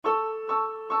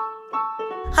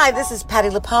Hi, this is Patti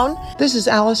LuPone. This is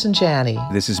Allison Janney.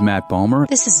 This is Matt Bomer.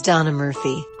 This is Donna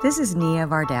Murphy. This is Nia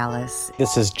Vardalis.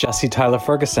 This is Jesse Tyler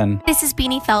Ferguson. This is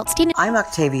Beanie Feldstein. I'm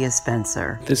Octavia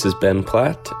Spencer. This is Ben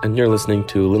Platt, and you're listening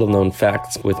to Little Known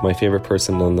Facts with my favorite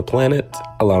person on the planet,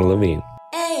 Alana Levine.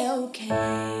 A-OK.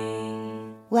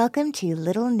 Welcome to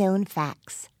Little Known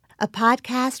Facts, a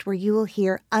podcast where you will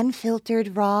hear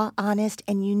unfiltered, raw, honest,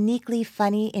 and uniquely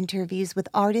funny interviews with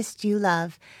artists you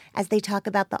love as they talk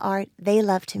about the art they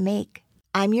love to make.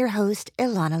 I'm your host,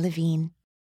 Ilana Levine.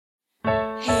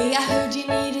 Hey, I heard you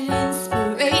needed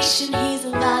inspiration. Here's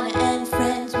Ilana and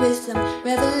friends with some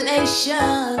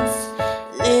revelations.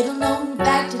 Little known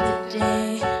fact of the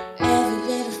day. Every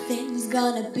little thing's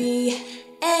gonna be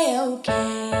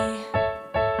A-OK.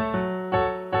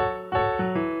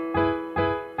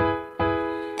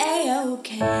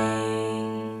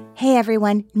 Hey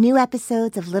everyone, new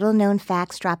episodes of Little Known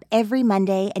Facts drop every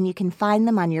Monday and you can find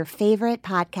them on your favorite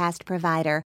podcast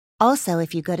provider. Also,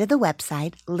 if you go to the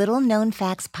website,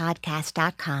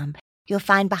 littleknownfactspodcast.com, you'll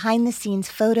find behind-the-scenes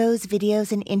photos,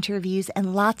 videos, and interviews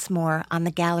and lots more on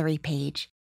the gallery page.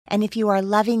 And if you are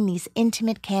loving these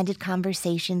intimate, candid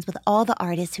conversations with all the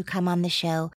artists who come on the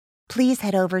show, please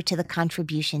head over to the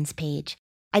contributions page.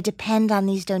 I depend on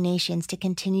these donations to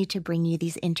continue to bring you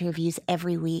these interviews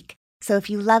every week. So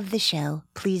if you love the show,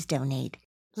 please donate.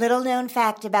 Little known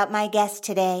fact about my guest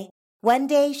today. One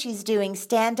day she's doing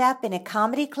stand-up in a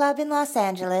comedy club in Los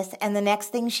Angeles, and the next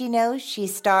thing she knows,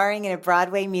 she's starring in a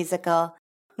Broadway musical.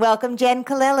 Welcome Jen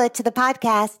Colella to the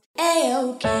podcast.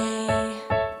 A-OK.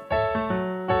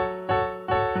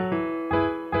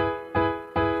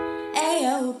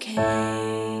 A-OK.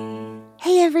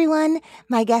 Hey everyone,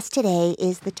 my guest today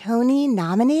is the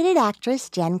Tony-nominated actress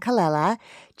Jen Colella.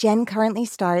 Jen currently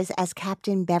stars as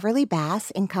Captain Beverly Bass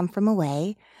in Come From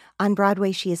Away. On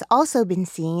Broadway, she has also been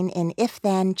seen in If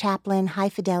Then, Chaplin, High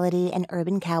Fidelity, and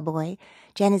Urban Cowboy.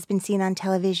 Jen has been seen on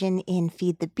television in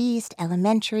Feed the Beast,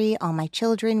 Elementary, All My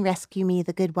Children, Rescue Me,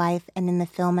 The Good Wife, and in the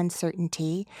film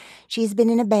Uncertainty. She's been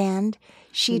in a band.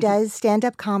 She does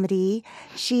stand-up comedy.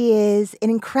 She is an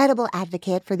incredible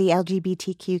advocate for the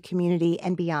LGBTQ community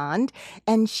and beyond.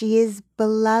 And she is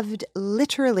beloved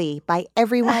literally by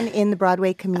everyone in the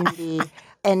Broadway community.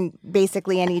 And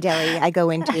basically any deli I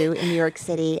go into in New York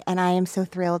City. And I am so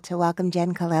thrilled to welcome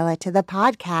Jen Colella to the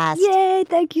podcast. Yay!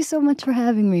 Thank you so much for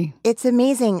having me. It's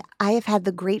amazing. I have had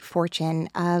the great fortune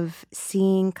of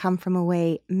seeing Come From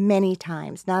Away many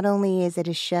times. Not only is it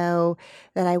a show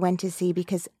that I went to see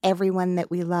because everyone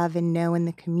that we love and know in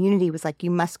the community was like,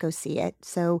 you must go see it.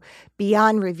 So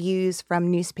beyond reviews from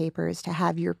newspapers, to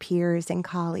have your peers and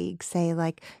colleagues say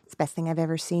like, it's the best thing I've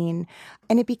ever seen.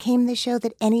 And it became the show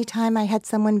that anytime I had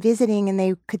someone visiting and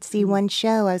they could see one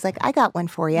show, I was like, I got one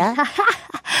for you.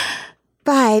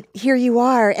 But here you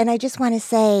are. And I just want to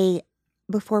say,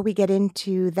 before we get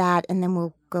into that, and then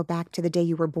we'll go back to the day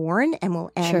you were born, and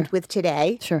we'll end with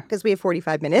today. Sure. Because we have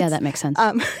 45 minutes. Yeah, that makes sense.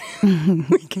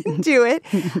 We can do it.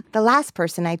 The last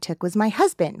person I took was my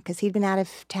husband, because he'd been out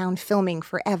of town filming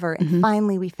forever. And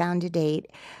finally we found a date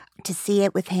to see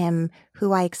it with him,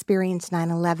 who I experienced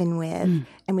 9/11 with,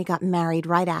 and we got married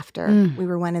right after. We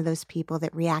were one of those people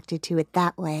that reacted to it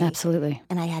that way. Absolutely.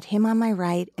 And I had him on my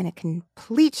right and a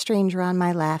complete stranger on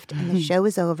my left, and the show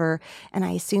was over, and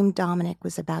I assumed Dominic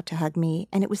was about to hug me,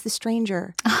 and it was the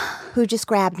stranger who just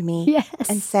grabbed me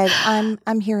and said,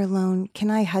 I'm here alone.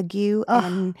 Can I hug you?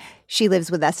 And she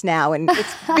lives with us now, and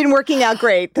it's been working out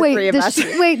great, the three of us.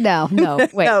 Wait,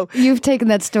 no. You've taken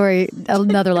that story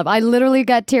another level. I literally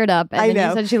got teared up, and then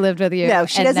you said she lived with you. No,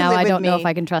 she doesn't live with me. And now I don't know if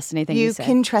I can trust anything you say. You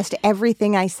can trust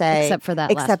everything I say. Except for that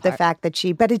last Except the fact that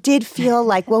but it did feel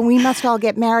like, well, we must all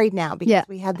get married now because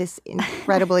we had this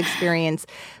incredible experience.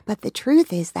 But the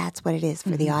truth is that's what it is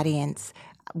for the audience,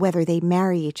 whether they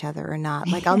marry each other or not.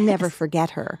 Like, I'll never forget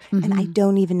her, and I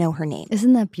don't even know her name.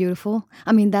 Isn't that beautiful?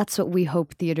 I mean, that's what we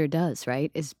hope theater does, right?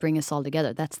 Is bring us all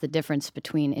together. That's the difference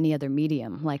between any other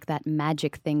medium, like that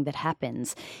magic thing that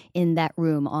happens in that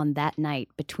room on that night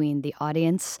between the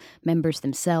audience members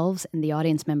themselves and the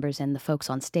audience members and the folks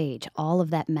on stage. All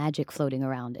of that magic floating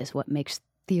around is what makes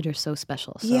theater so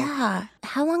special. So. Yeah.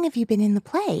 How long have you been in the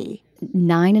play?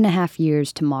 9.5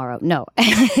 years tomorrow. No.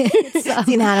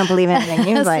 See, now I don't believe anything.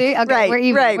 He was like, okay, right, we're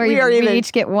even. Right. We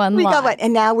each get one lie. We got one.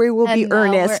 And now we will be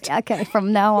earnest. Okay,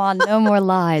 from now on, no more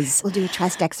lies. We'll do a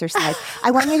trust exercise.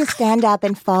 I want you to stand up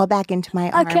and fall back into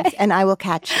my arms, and I will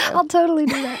catch you. I'll totally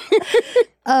do that.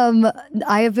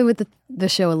 I have been with the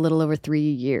show a little over 3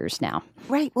 years now.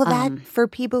 Right. Well, that for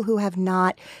people who have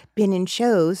not been in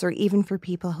shows, or even for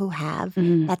people who have,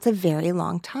 that's a very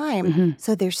long time.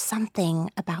 So there's something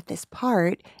about this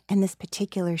part and this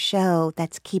particular show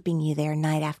that's keeping you there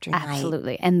night after night.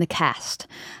 Absolutely. And the cast.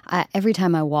 Every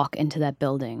time I walk into that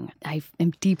building, I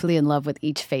am deeply in love with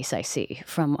each face I see,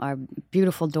 from our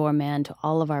beautiful doorman to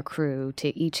all of our crew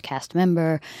to each cast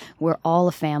member. We're all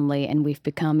a family, and we've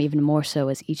become even more so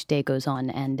as each day goes on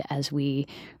and as we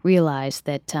realize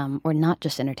that we're not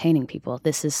just entertaining people.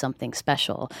 This is something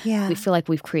special. Yeah. We feel like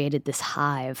we've created this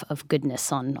hive of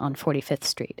goodness on 45th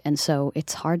Street. And so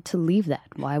it's hard to leave that.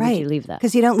 Why would you leave that?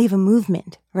 Because you don't leave a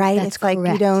movement, right? That's it's like you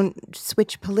correct. don't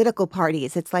switch political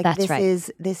parties. It's like That's right.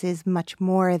 this is much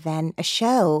more than a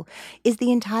show. Is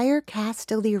the entire cast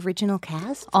still the original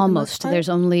cast? for the most Almost. part? There's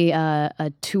only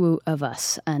two of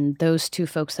us, and those two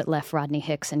folks that left, Rodney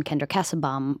Hicks and Kendra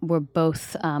Kassebaum, were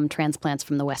both transplants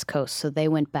from the West Coast, so they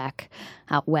went back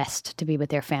out west to be with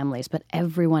their families. But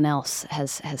everyone else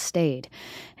has stayed,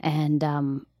 and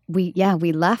we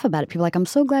laugh about it. People are like, I'm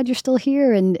so glad you're still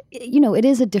here, and it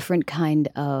is a different kind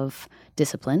of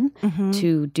discipline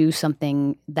to do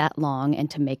something that long and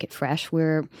to make it fresh.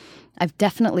 I've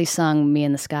definitely sung "Me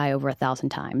in the Sky" over 1,000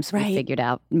 times. Right. We figured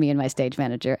out, me and my stage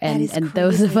manager, That and is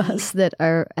those of crazy. us that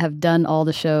have done all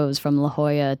the shows from La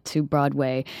Jolla to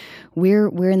Broadway, we're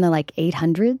in the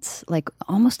 800s,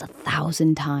 almost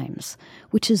 1,000 times,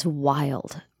 which is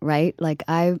wild, right?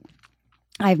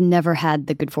 I've never had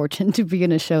the good fortune to be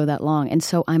in a show that long. And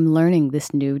so I'm learning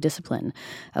this new discipline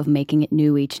of making it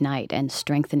new each night and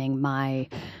strengthening my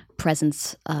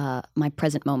presence, my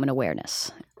present moment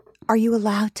awareness. Are you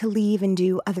allowed to leave and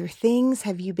do other things?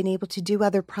 Have you been able to do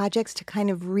other projects to kind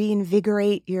of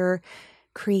reinvigorate your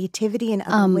creativity in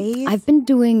other ways? I've been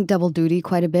doing double duty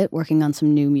quite a bit, working on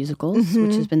some new musicals,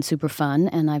 which has been super fun.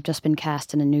 And I've just been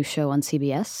cast in a new show on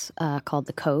CBS called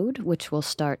The Code, which will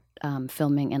start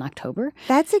filming in October.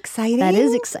 That's exciting. That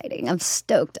is exciting. I'm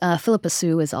stoked. Philippa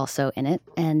Sue is also in it.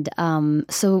 And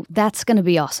so that's going to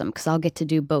be awesome because I'll get to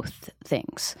do both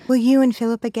things. Will you and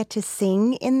Philippa get to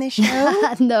sing in this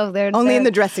show? No, they're Only in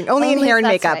they're- the dressing, only in hair and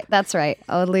that's makeup. Right, that's right.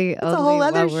 Only a whole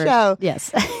other show.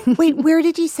 Yes. Wait, where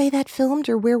did you say that filmed,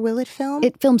 or where will it film?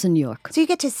 It films in New York. So you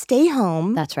get to stay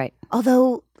home. That's right.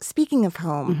 Although, speaking of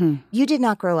home, you did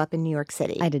not grow up in New York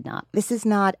City. I did not. This is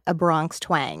not a Bronx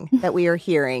twang that we are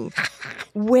hearing.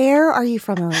 Where are you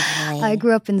from originally? I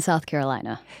grew up in South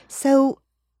Carolina. So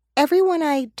everyone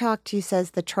I talk to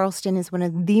says that Charleston is one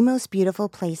of the most beautiful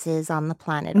places on the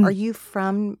planet. Are you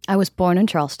from? I was born in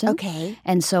Charleston. Okay.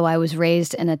 And so I was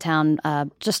raised in a town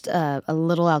just a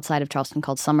little outside of Charleston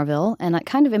called Somerville, and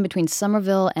kind of in between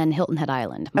Somerville and Hilton Head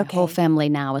Island. My Okay. whole family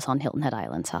now is on Hilton Head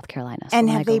Island, South Carolina. So And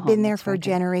when I have go they been home, there that's where for I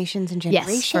go. generations and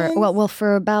generations?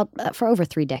 Yes, for over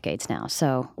 3 decades now.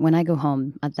 So when I go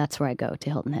home, that's where I go, to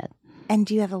Hilton Head. And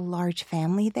do you have a large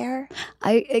family there?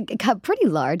 It got pretty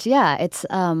large, yeah. It's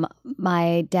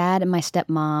my dad and my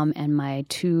stepmom and my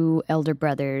 2 elder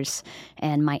brothers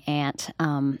and my aunt,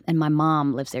 and my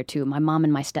mom lives there too. My mom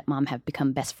and my stepmom have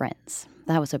become best friends.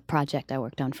 That was a project I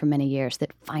worked on for many years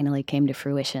that finally came to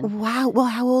fruition. Wow. Well,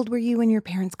 how old were you when your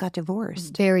parents got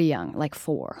divorced? Very young,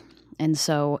 4. And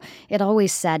so it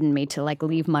always saddened me to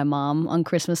leave my mom on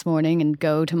Christmas morning and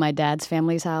go to my dad's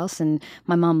family's house. And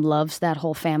my mom loves that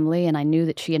whole family. And I knew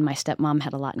that she and my stepmom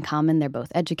had a lot in common. They're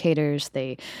both educators.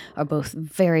 They are both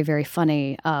very, very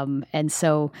funny. And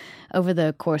so over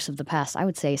the course of the past, I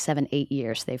would say 7-8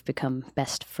 years, they've become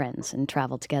best friends and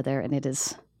traveled together. And it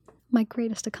is my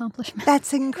greatest accomplishment.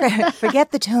 That's incredible.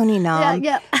 Forget the Tony nom.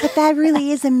 Yeah. But that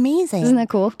really is amazing. Isn't that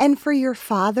cool? And for your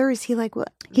father, is he like,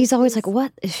 what? He's always like,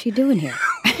 what is she doing here?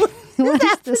 What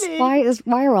is this?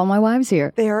 Why are all my wives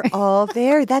here? They're all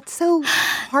there. That's so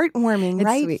heartwarming, It's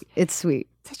right? sweet. It's sweet.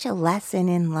 Such a lesson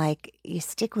in you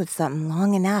stick with something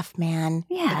long enough, man.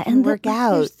 Yeah, it can and work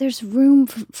out. There's room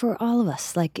for all of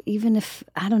us. Even if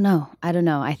I don't know.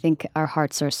 I think our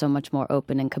hearts are so much more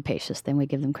open and capacious than we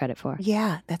give them credit for.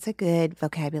 Yeah, that's a good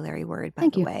vocabulary word, by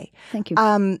Thank the you. way. Thank you.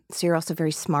 So you're also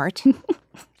very smart.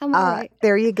 I'm all right.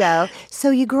 There you go.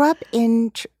 So you grew up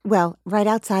right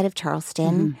outside of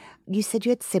Charleston. Mm-hmm. You said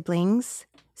you had siblings.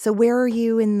 So where are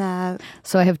you in the?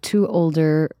 So I have 2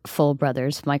 older full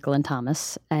brothers, Michael and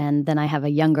Thomas, and then I have a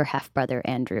younger half brother,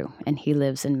 Andrew, and he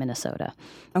lives in Minnesota.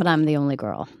 But I'm the only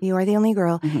girl. You are the only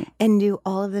girl. Mm-hmm. And do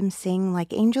all of them sing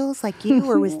like angels, like you,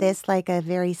 or was this a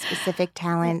very specific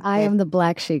talent? I am the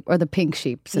black sheep or the pink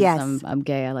sheep. Since Yes. I'm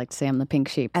gay, I like to say I'm the pink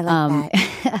sheep. I like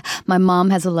My mom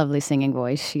has a lovely singing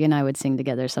voice. She and I would sing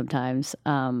together sometimes.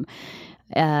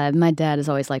 My dad has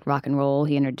always liked rock and roll.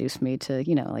 He introduced me to,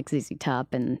 like ZZ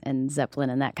Top and Zeppelin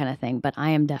and that kind of thing. But I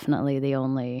am definitely the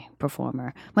only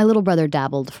performer. My little brother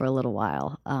dabbled for a little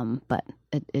while, but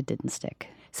it didn't stick.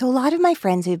 So a lot of my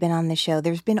friends who've been on the show,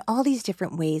 there's been all these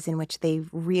different ways in which they've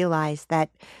realized that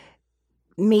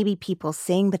maybe people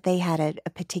sing, but they had a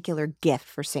particular gift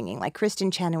for singing. Like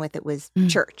Kristen Chenoweth, it was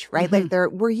church, right? Mm-hmm.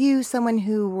 Like were you someone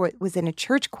who was in a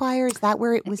church choir? Is that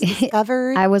where it was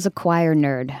discovered? I was a choir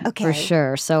nerd, Okay. for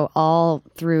sure. So all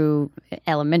through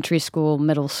elementary school,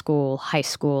 middle school, high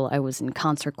school, I was in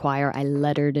concert choir. I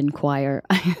lettered in choir.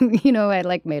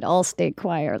 I made all-state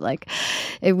choir.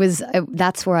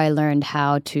 That's where I learned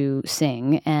how to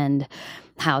sing and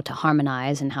how to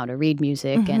harmonize and how to read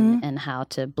music and how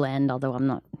to blend, although I'm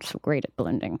not so great at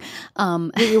blending.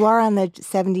 You are on the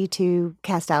 72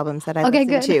 cast albums that I listened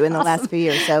good. to in the last few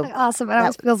years. So Awesome. It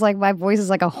always feels like my voice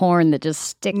is like a horn that just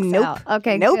sticks out.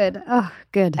 Okay, Nope. good. Oh,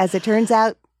 good. as it turns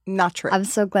out, not true. I'm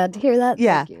so glad to hear that.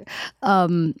 Yeah. Thank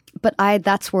you. But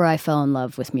that's where I fell in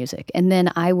love with music. And then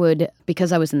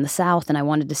because I was in the South and I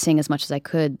wanted to sing as much as I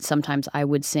could, sometimes I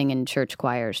would sing in church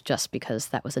choirs just because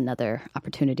that was another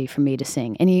opportunity for me to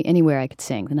sing. Anywhere I could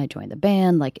sing. Then I joined the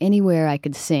band. Like anywhere I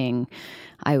could sing,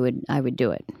 I would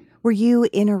do it. Were you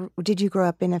did you grow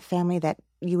up in a family that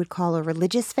you would call a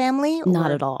religious family?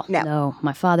 Not at all. No.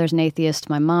 My father's an atheist.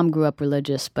 My mom grew up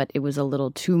religious, but it was a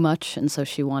little too much, and so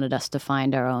she wanted us to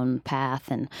find our own path.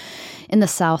 And in the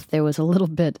South, there was a little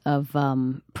bit of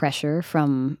pressure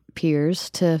from peers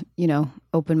to,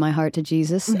 open my heart to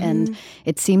Jesus, and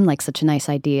it seemed like such a nice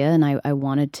idea, and I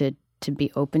wanted to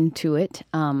be open to it,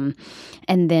 and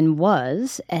then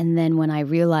when I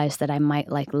realized that I might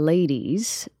like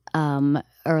ladies,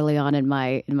 early on in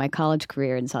my college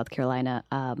career in South Carolina,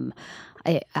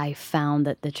 I found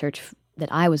that the church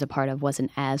that I was a part of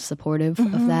wasn't as supportive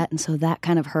of that, and so that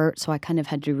kind of hurt. So I kind of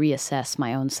had to reassess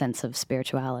my own sense of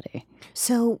spirituality.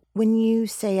 So when you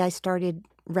say I started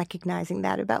recognizing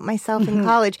that about myself in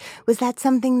college, was that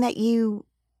something that you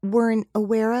weren't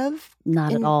aware of?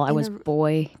 Not at all. I was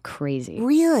boy crazy.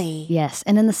 Really? Yes.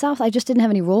 And in the South, I just didn't have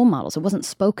any role models. It wasn't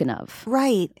spoken of.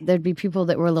 Right. There'd be people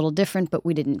that were a little different, but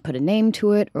we didn't put a name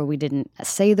to it, or we didn't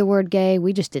say the word gay.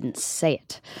 We just didn't say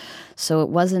it. So it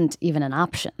wasn't even an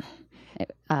option.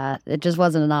 It just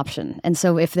wasn't an option. And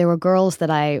so if there were girls that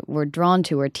I were drawn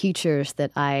to or teachers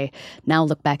that I now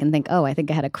look back and think, oh, I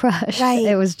think I had a crush. Right.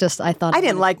 It was just, I thought. I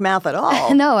didn't like Mouth at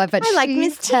all. No, but I like she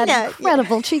Miss had Tina.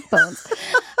 incredible cheekbones.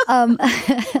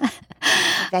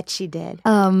 Bet she did.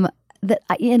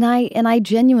 I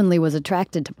genuinely was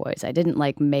attracted to boys. I didn't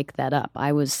make that up.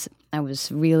 I was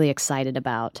really excited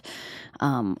about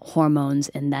hormones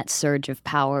and that surge of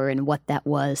power and what that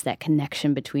was, that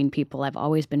connection between people. I've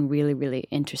always been really, really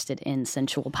interested in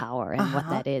sensual power and what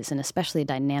that is, and especially a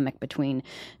dynamic between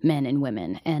men and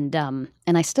women. And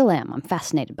I still am. I'm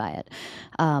fascinated by it.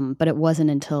 But it wasn't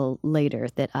until later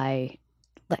that I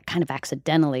kind of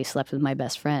accidentally slept with my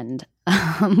best friend.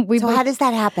 So how does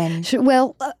that happen?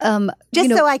 Well,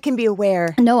 so I can be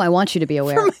aware. No, I want you to be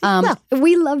aware.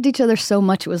 We loved each other so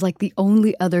much. It was like the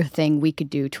only other thing we could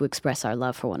do to express our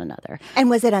love for one another. And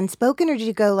was it unspoken, or did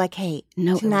you go like, hey,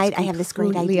 No, tonight I have this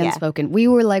great completely idea? Unspoken. We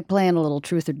were like playing a little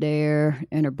truth or dare,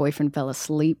 and her boyfriend fell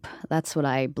asleep. That's what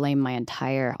I blame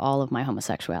all of my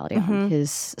homosexuality on,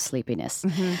 his sleepiness.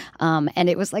 And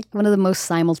it was like one of the most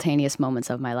simultaneous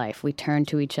moments of my life. We turned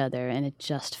to each other, and it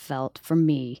just felt, for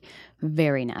me,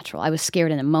 very natural. I was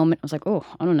scared in the moment. I was like, oh,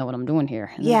 I don't know what I'm doing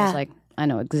here. And then I was like, I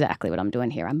know exactly what I'm doing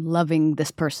here. I'm loving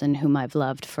this person whom I've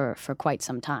loved for quite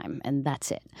some time, and that's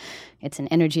it. It's an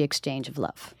energy exchange of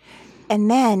love. And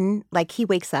then, he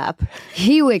wakes up.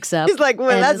 He wakes up. He's like, well,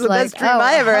 and that's is the best dream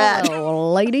I ever had.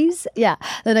 Hello, ladies. Yeah.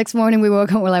 The next morning we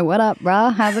woke up, we're like, what up,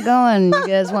 brah? How's it going? You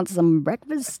guys want some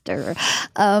breakfast? Or,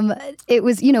 it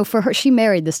was, for her, she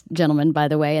married this gentleman, by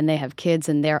the way, and they have kids,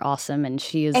 and they're awesome, and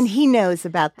she is. And he knows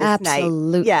about this night.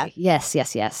 Absolutely. Yeah. Yes.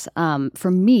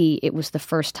 For me, it was the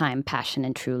first time passion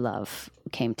and true love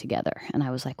came together. And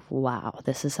I was like, wow,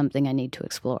 this is something I need to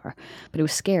explore. But it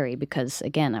was scary because,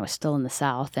 again, I was still in the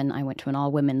South, and I went to an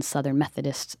all-women's Southern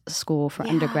Methodist school for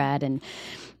undergrad, and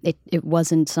it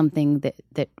wasn't something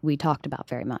that we talked about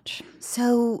very much.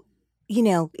 So,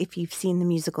 if you've seen the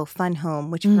musical Fun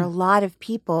Home, which for a lot of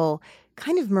people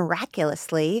kind of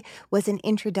miraculously was an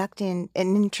introduction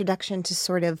to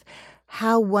sort of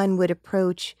how one would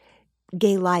approach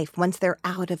gay life once they're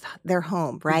out of their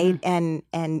home, right? And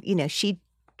she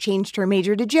changed her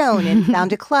major to Joan and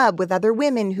found a club with other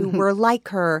women who were like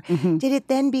her. Did it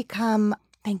then become,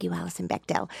 thank you, Alison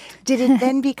Bechdel, did it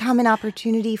then become an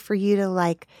opportunity for you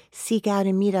to seek out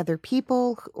and meet other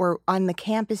people? Or on the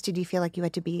campus, did you feel like you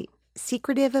had to be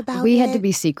secretive about We it? had to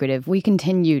be secretive. We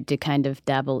continued to kind of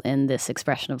dabble in this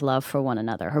expression of love for one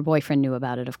another. Her boyfriend knew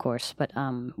about it, of course, but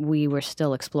we were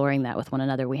still exploring that with one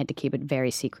another. We had to keep it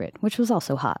very secret, which was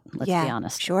also hot, let's be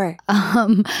honest. Sure.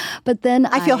 But then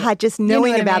I feel hot just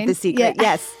knowing what I about mean? the secret. Yeah.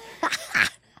 Yes.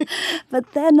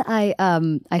 But then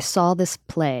I saw this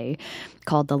play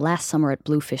called The Last Summer at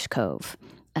Bluefish Cove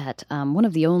at one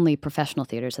of the only professional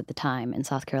theaters at the time in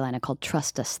South Carolina called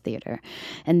Trust Us Theater.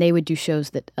 And they would do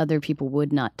shows that other people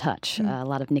would not touch, a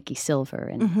lot of Nikki Silver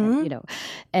and you know.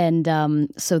 And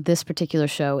so this particular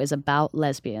show is about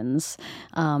lesbians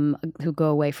who go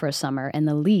away for a summer. And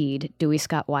the lead, Dewey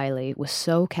Scott Wiley, was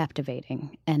so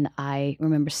captivating. And I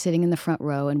remember sitting in the front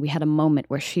row and we had a moment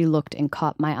where she looked and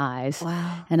caught my eyes.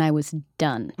 Wow. And I was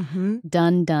done.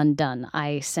 Done.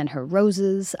 I sent her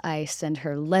roses. I sent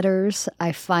her letters.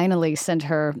 I finally sent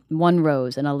her one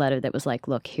rose and a letter that was like,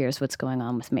 look, here's what's going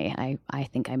on with me. I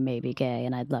think I may be gay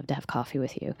and I'd love to have coffee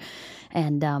with you.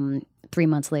 And 3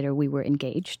 months later, we were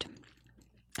engaged.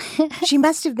 She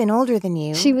must have been older than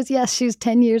you. She was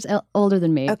 10 years older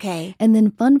than me. Okay. And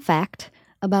then fun fact,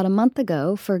 about a month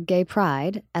ago for Gay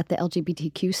Pride at the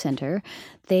LGBTQ Center,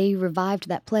 they revived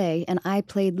that play and I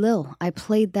played Lil. I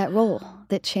played that role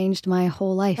that changed my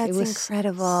whole life. That's it was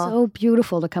incredible. So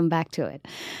beautiful to come back to it.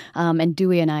 And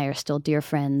Dewey and I are still dear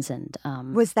friends. And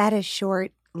was that a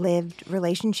short-lived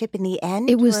relationship in the end?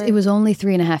 It was. or- It was only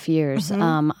 3.5 years.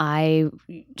 I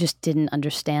just didn't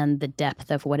understand the depth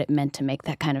of what it meant to make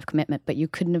that kind of commitment. But you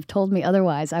couldn't have told me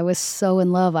otherwise. I was so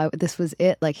in love. This was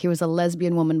it. Like here was a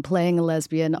lesbian woman playing a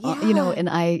lesbian. You know,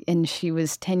 and she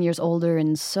was 10 years older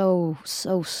and so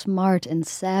smart and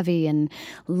savvy and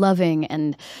loving.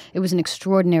 And it was an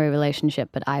extraordinary relationship.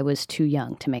 But I was too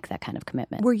young to make that kind of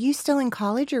commitment. Were you still in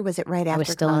college or was it right after I was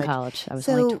still college? in college. I was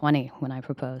So only 20 when I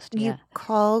proposed. You Yeah.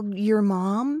 called your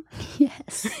mom?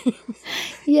 Yes.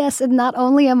 Yes. And not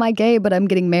only am I gay, but I'm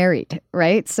getting married,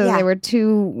 right? So Yeah. there were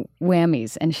two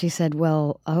whammies. And she said,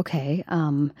 well, okay.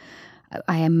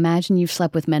 I imagine you've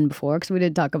slept with men before because we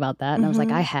did talk about that. And I was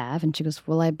like, I have. And she goes,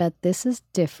 well, I bet this is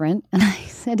different. And I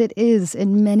said, it is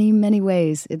in many, many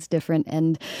ways. It's different.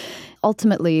 And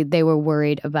ultimately, they were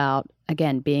worried about,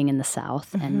 again, being in the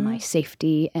South and my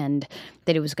safety and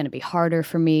that it was going to be harder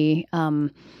for me.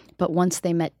 But once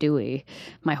they met Dewey,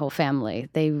 my whole family,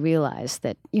 they realized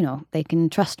that, you know, they can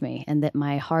trust me and that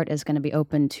my heart is going to be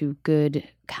open to good,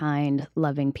 kind,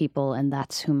 loving people. And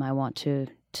that's whom I want to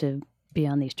be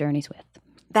on these journeys with.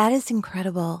 That is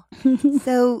incredible.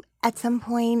 So at some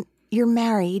point, you're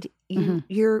married.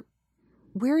 You're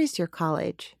where is your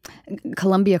college?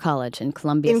 Columbia College in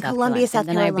Columbia, South Columbia, Carolina. South And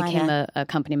then I Carolina. became a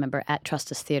company member at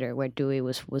Trust Us Theater, where Dewey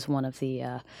was one of the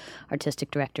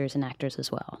artistic directors and actors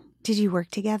as well. Did you work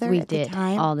together We at did the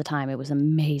time? all the time. It was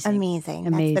amazing. Amazing.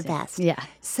 Amazing. That's the best. Yeah.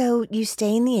 So you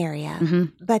stay in the area,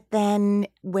 but then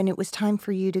when it was time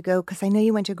for you to go, because I know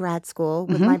you went to grad school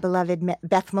with my beloved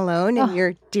Beth Malone and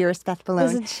your dearest Beth Malone.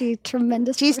 Isn't she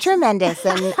tremendous? She's person? tremendous.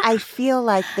 And I feel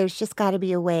like there's just got to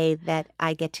be a way that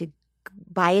I get to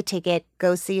buy a ticket,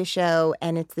 go see a show,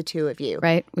 and it's the two of you.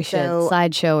 Right? We should. So-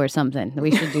 Sideshow or something.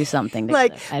 We should do something together.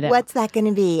 Like, I know. what's that going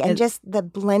to be? And just the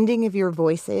blending of your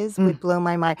voices would blow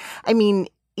my mind. I mean,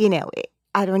 you know,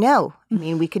 I don't know. I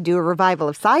mean, we could do a revival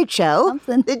of Sideshow,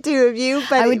 Something. the two of you.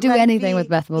 But I would it do might anything be- with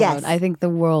Beth Malone. Yes. I think the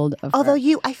world of Although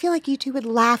her. I feel like you two would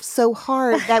laugh so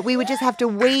hard that we would just have to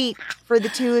wait for the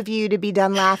two of you to be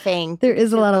done laughing. There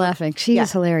is a lot of laughing. She Yeah.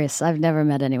 is hilarious. I've never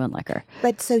met anyone like her.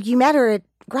 But so you met her at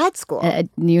grad school. At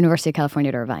the University of California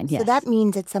at Irvine, yes. So that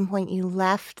means at some point you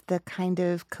left the kind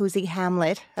of cozy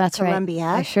hamlet of That's Columbia.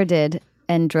 right. I sure did.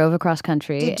 And drove across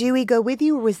country. Did Dewey go with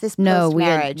you, or was this No,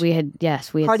 post-marriage? we had Parting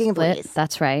split. employees.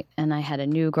 That's right. And I had a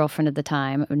new girlfriend at the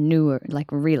time, newer, like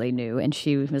really new, and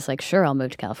she was like, "Sure, I'll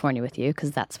move to California with you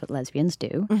because that's what lesbians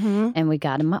do." And we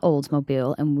got in my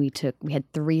Oldsmobile, and we had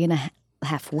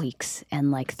 3.5 weeks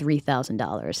and like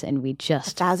 $3,000, and we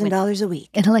just $1,000 a week.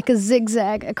 in like a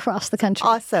zigzag across the country.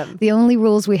 Awesome. The only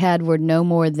rules we had were no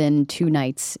more than 2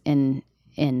 nights in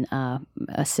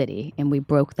a city, and we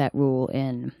broke that rule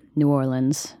in New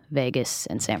Orleans, Vegas,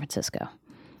 and San Francisco.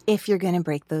 If you're going to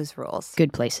break those rules.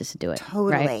 Good places to do it.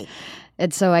 Totally. Right?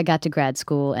 And so I got to grad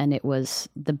school, and it was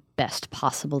the best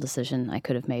possible decision I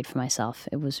could have made for myself.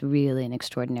 It was really an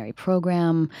extraordinary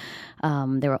program.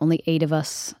 There were only 8 of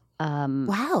us.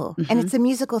 Wow. And it's a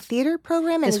musical theater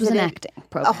program? And This is was it an a- acting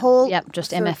program. A whole Yep,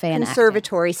 just sort of MFA and acting.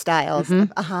 conservatory styles.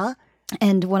 Uh-huh.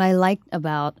 And what I liked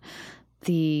about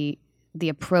the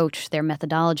approach, their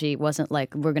methodology wasn't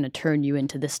like, we're going to turn you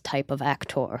into this type of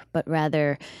actor, but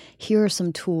rather, here are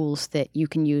some tools that you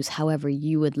can use however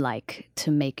you would like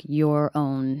to make your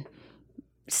own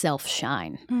self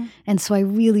shine. And so I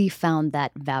really found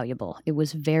that valuable. It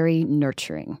was very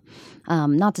nurturing.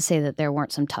 Not to say that there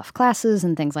weren't some tough classes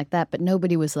and things like that, but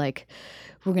nobody was like,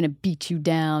 we're going to beat you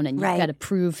down and you've got to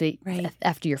prove that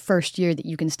after your first year that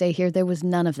you can stay here. There was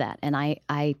none of that. And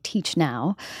I teach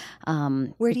now.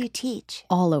 Where do you teach?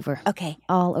 All over. Okay.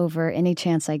 All over, any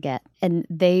chance I get. And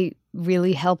they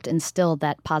really helped instill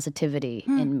that positivity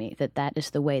in me, that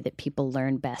is the way that people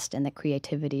learn best and that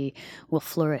creativity will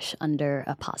flourish under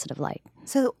a positive light.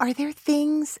 So are there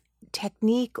things,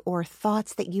 technique or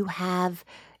thoughts that you have,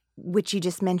 which you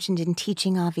just mentioned in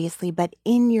teaching, obviously, but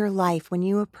in your life when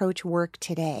you approach work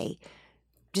today,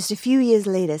 just a few years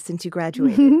later since you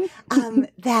graduated,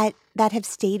 that have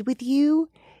stayed with you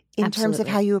in terms of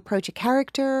how you approach a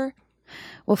character?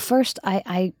 Well, first,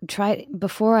 I try,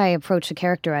 before I approach a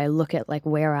character, I look at like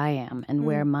where I am and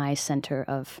where my center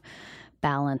of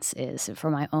balance is for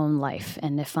my own life.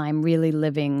 And if I'm really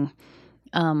living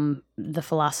the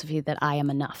philosophy that I am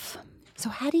enough. So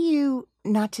how do you,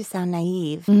 not to sound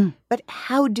naive, but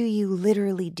how do you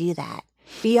literally do that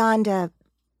beyond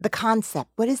the concept?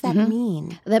 What does that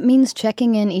mean? That means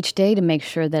checking in each day to make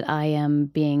sure that I am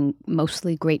being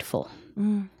mostly grateful.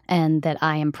 And that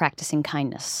I am practicing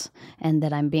kindness and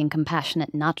that I'm being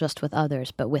compassionate not just with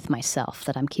others but with myself,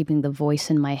 that I'm keeping the voice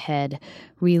in my head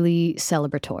really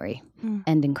celebratory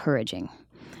and encouraging.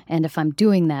 And if I'm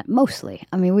doing that mostly,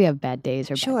 I mean, we have bad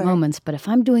days or bad moments, but if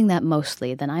I'm doing that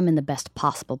mostly, then I'm in the best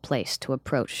possible place to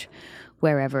approach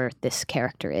wherever this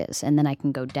character is. And then I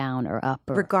can go down or up.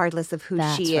 Or, regardless of who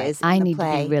she is in I the need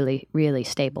play. to be really, really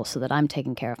stable so that I'm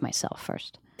taking care of myself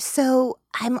first. So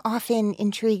I'm often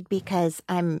intrigued because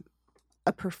I'm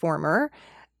a performer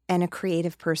and a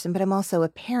creative person, but I'm also a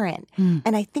parent.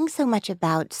 And I think so much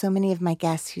about so many of my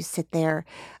guests who sit there.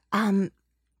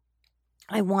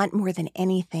 I want more than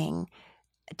anything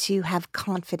to have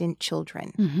confident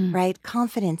children, right?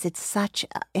 Confidence, it's such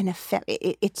an effect.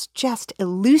 It's just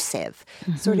elusive.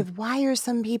 Sort of, why are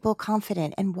some people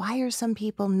confident and why are some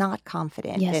people not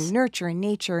confident? And nurture and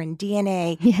nature and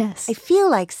DNA. Yes. I feel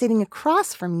like sitting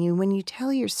across from you when you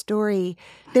tell your story,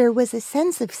 there was a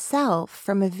sense of self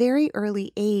from a very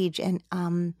early age and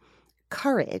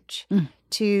courage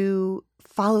to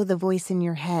follow the voice in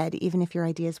your head, even if your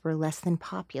ideas were less than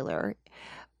popular.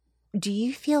 Do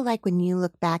you feel like when you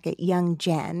look back at young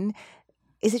Jen,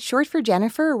 is it short for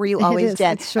Jennifer or were you always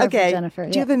Jen? It's short for Jennifer.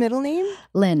 Do you have a middle name?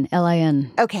 Lynn,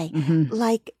 Lin. Okay.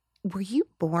 Like, were you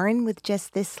born with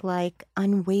just this like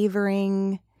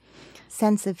unwavering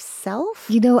sense of self?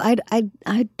 You know,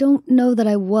 I don't know that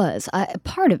I was.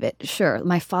 Part of it, sure.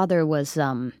 My father was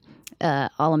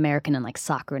All-American in like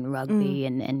soccer and rugby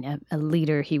and a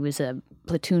leader. He was a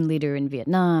platoon leader in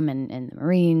Vietnam and the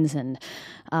Marines. And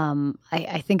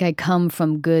I think I come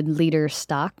from good leader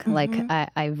stock. Like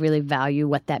I really value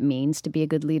what that means to be a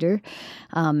good leader.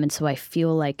 And so I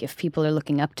feel like if people are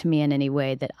looking up to me in any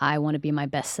way that I want to be my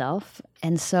best self.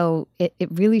 And so it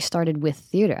really started with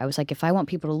theater. I was like, if I want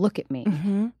people to look at me,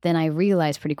 then I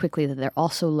realized pretty quickly that they're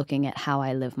also looking at how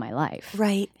I live my life.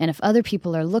 Right. And if other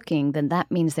people are looking, then that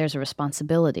means there's a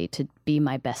responsibility to be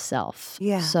my best self.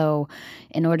 Yeah. So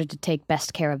in order to take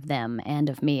best care of them and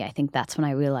of me, I think that's when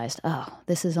I realized, oh,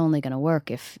 this is only going to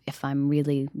work if I'm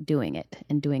really doing it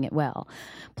and doing it well.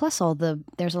 Plus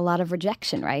there's a lot of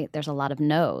rejection, right? There's a lot of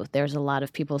no. There's a lot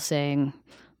of people saying,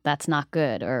 that's not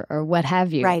good or what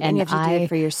have you. Right, and you have to do it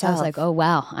for yourself. I was like, oh,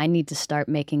 wow, I need to start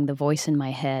making the voice in my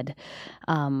head,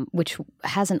 which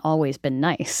hasn't always been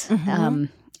nice. And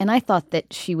I thought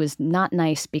that she was not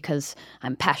nice because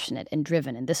I'm passionate and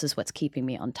driven, and this is what's keeping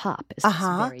me on top. It's this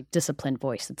very disciplined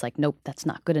voice. It's like, nope, that's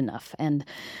not good enough. And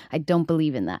I don't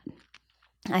believe in that.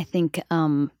 I think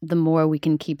the more we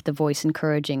can keep the voice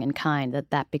encouraging and kind,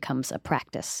 that becomes a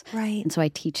practice. Right. And so I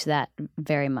teach that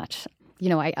very much. You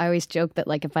know, I always joke that,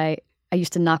 like, if I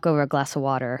used to knock over a glass of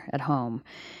water at home,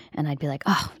 and I'd be like,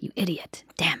 oh, you idiot,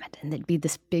 damn it. And there'd be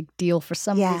this big deal for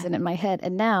some reason in my head.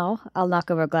 And now I'll knock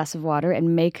over a glass of water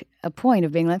and make a point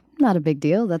of being like, not a big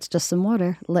deal. That's just some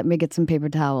water. Let me get some paper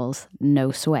towels. No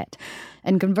sweat.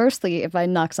 And conversely, if I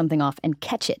knock something off and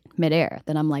catch it midair,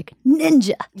 then I'm like,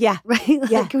 ninja. Yeah. Right?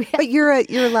 Yeah. But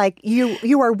you're like,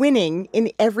 you are winning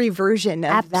in every version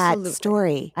of that Absolutely.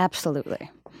 story. Absolutely.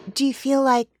 Do you feel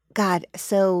like, God,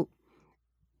 so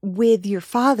with your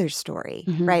father's story,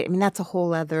 Mhm. right? I mean, that's a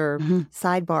whole other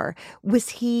sidebar. Was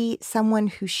he someone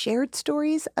who shared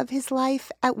stories of his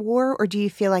life at war, or do you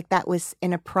feel like that was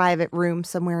in a private room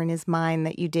somewhere in his mind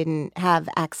that you didn't have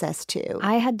access to?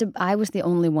 I was the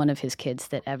only one of his kids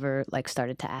that ever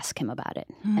started to ask him about it.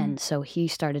 And so he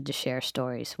started to share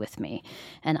stories with me.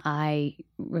 And I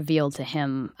revealed to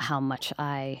him how much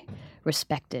I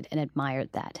respected and admired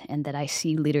that, and that I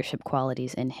see leadership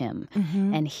qualities in him.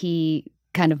 And he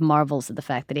kind of marvels at the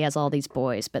fact that he has all these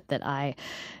boys, but that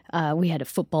we had a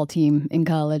football team in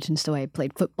college, and so I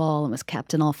played football and was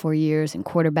captain all 4 years and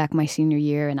quarterback my senior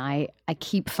year, and I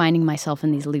keep finding myself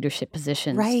in these leadership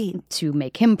positions to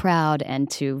make him proud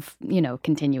and to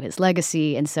continue his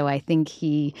legacy. And so I think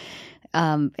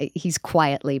he's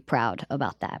quietly proud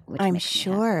about that. Which I'm makes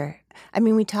me happy. sure. I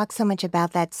mean, we talk so much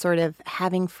about that sort of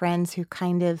having friends who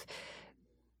kind of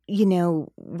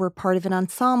were part of an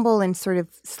ensemble and sort of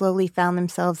slowly found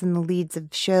themselves in the leads of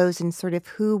shows, and sort of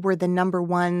who were the number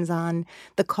ones on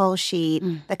the call sheet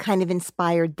that kind of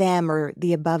inspired them, or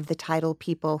the above the title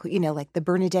people, who, like the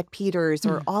Bernadette Peters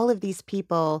or all of these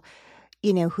people,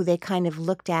 who they kind of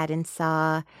looked at and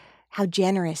saw how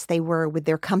generous they were with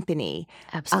their company.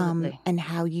 Absolutely. And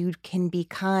how you can be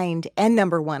kind and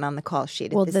number one on the call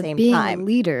sheet at the same being time. a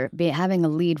leader, having a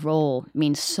lead role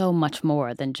means so much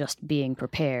more than just being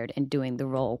prepared and doing the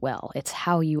role well. It's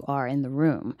how you are in the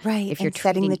room. Right, If you're and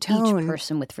setting treating the tone. each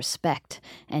person with respect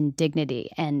and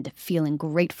dignity and feeling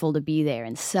grateful to be there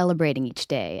and celebrating each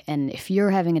day. And if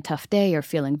you're having a tough day or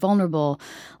feeling vulnerable,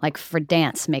 like for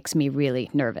dance makes me really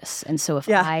nervous. And so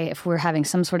if we're having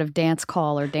some sort of dance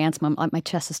call or dance, my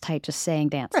chest is tight just saying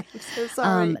dance. I'm so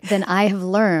sorry. Then I have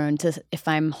learned to, if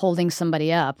I'm holding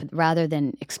somebody up, rather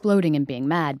than exploding and being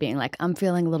mad, being like, I'm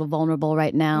feeling a little vulnerable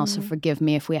right now, so forgive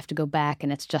me if we have to go back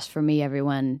and it's just for me,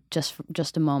 everyone,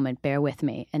 just a moment, bear with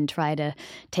me, and try to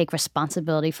take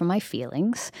responsibility for my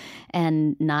feelings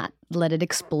and not let it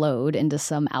explode into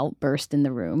some outburst in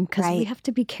the room, because we have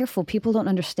to be careful. People don't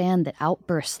understand that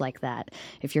outbursts like that,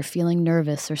 if you're feeling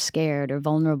nervous or scared or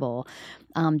vulnerable,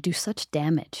 do such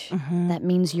damage. That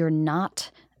means you're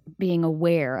not being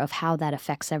aware of how that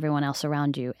affects everyone else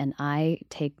around you, and I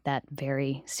take that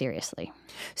very seriously.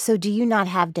 So do you not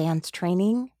have dance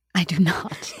training? I do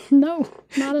not. No,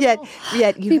 not at all.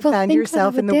 Yet you People found think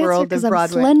yourself that in the I'm a dancer world of 'cause I'm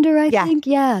Broadway. slender, I think.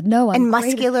 Yeah, no, I'm and great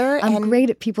muscular. I'm great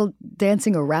at people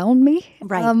dancing around me.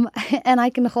 Right. And I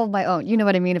can hold my own. You know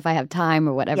what I mean? If I have time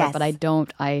or whatever. Yes. But I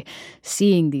don't.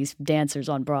 Seeing these dancers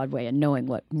on Broadway and knowing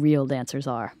what real dancers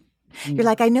are. You're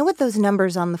like, I know what those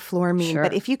numbers on the floor mean, Sure.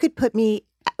 but if you could put me,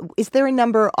 is there a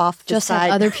number off the Just side?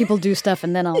 have other people do stuff,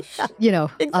 and then I'll, I'll be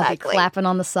exactly. clapping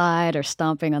on the side or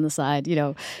stomping on the side.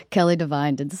 Kelly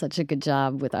Devine did such a good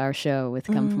job with our show with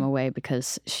Come From Away,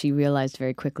 because she realized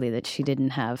very quickly that she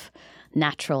didn't have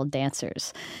natural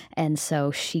dancers. And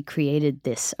so she created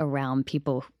this around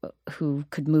people who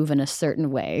could move in a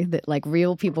certain way that like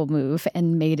real people move,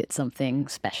 and made it something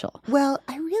special. Well,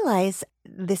 I realize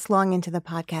this long into the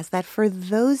podcast that for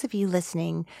those of you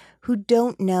listening who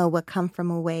don't know what Come From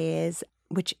Away is,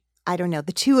 which I don't know,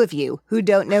 the two of you who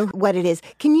don't know what it is,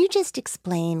 can you just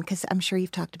explain, because I'm sure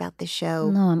you've talked about this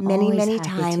show many always happy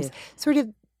times, to. sort of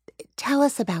tell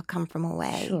us about Come From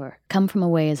Away. Sure. Come From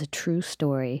Away is a true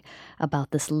story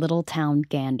about this little town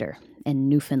Gander in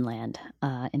Newfoundland,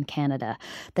 in Canada,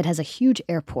 that has a huge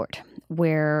airport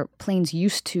where planes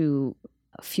used to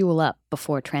fuel up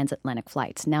before transatlantic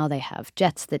flights. Now they have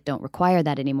jets that don't require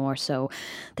that anymore. So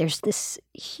there's this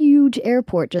huge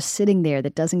airport just sitting there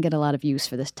that doesn't get a lot of use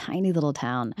for this tiny little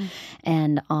town.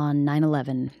 And on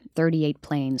 9/11, 38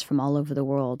 planes from all over the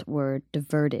world were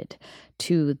diverted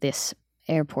to this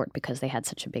airport because they had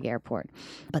such a big airport.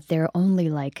 But there are only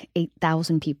like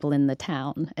 8,000 people in the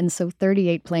town. And so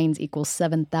 38 planes equals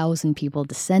 7,000 people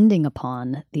descending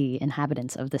upon the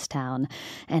inhabitants of this town.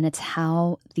 And it's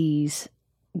how these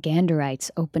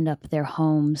Ganderites opened up their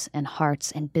homes and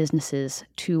hearts and businesses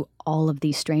to all of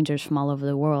these strangers from all over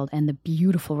the world, and the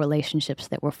beautiful relationships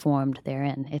that were formed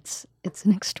therein. It's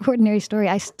an extraordinary story.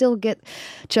 I still get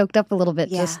choked up a little bit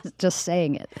just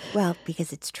saying it. Well,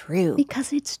 because it's true.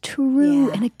 Because it's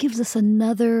true, and it gives us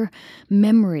another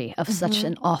memory of such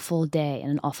an awful day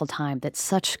and an awful time, that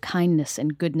such kindness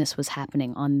and goodness was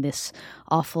happening on this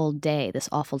awful day, this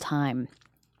awful time.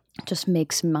 Just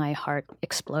makes my heart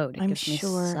explode. It gives me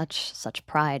such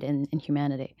pride in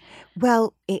humanity.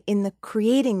 Well, in the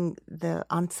creating the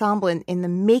ensemble, in the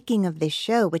making of this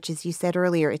show, which, as you said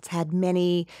earlier, it's had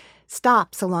many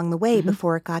stops along the way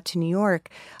before it got to New York,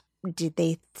 did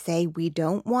they say, we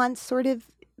don't want sort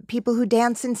of people who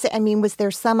dance and sing? I mean, was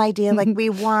there some idea like we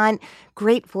want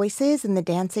great voices and the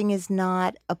dancing is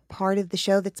not a part of the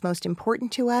show that's most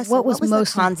important to us? What was the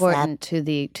most concept? important to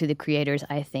the creators,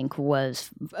 I think, was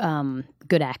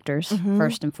good actors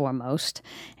first and foremost,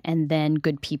 and then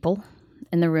good people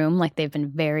in the room. Like they've been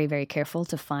very, very careful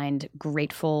to find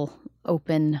grateful,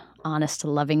 open, honest,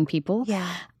 loving people. Yeah.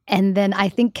 And then I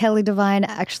think Kelly Devine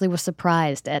actually was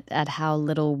surprised at how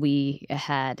little we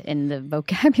had in the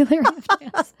vocabulary of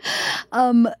dance.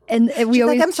 And we She's always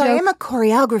like, I'm sorry, joke, I'm a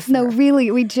choreographer. No, really,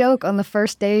 we joke on the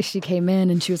first day she came in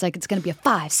and she was like, it's going to be a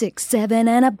 5, 6, 7,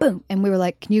 and a boom. And we were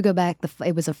like, can you go back?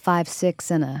 It was a 5,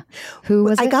 6, and a who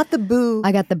was it? I got the boo.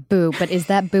 I got the boo, but is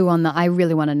that boo on the? I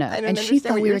really want to know. don't And she understand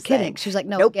thought what we you're were kidding. saying. She was like,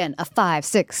 no, Nope. again, a 5,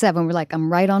 6, 7. We're like,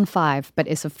 I'm right on 5, but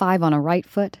is a 5 on a right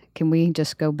foot? Can we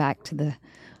just go back to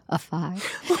a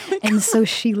 5? And so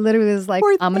she literally was like,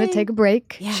 Poor I'm going to thing. take a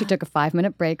break. Yeah. She took a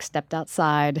 5-minute break, stepped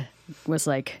outside, was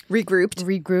like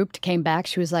regrouped, came back.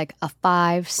 She was like a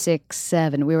 5, 6,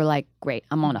 7. We were like, great,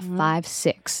 I'm on a 5,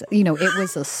 6. You know, it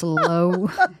was a slow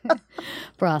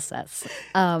process.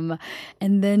 And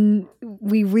then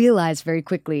we realized very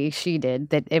quickly, she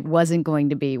did, that it wasn't going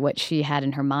to be what she had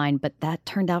in her mind, but that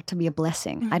turned out to be a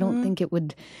blessing. I don't think it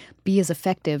would be as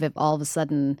effective if all of a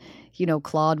sudden, you know,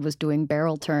 Claude was doing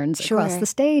barrel turns across the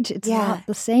stage. It's not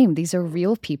the same. These are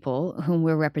real people whom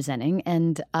we're representing,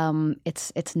 and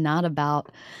it's not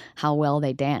about how well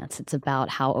they dance. It's about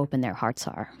how open their hearts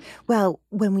are. Well,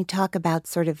 when we talk about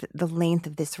sort of the length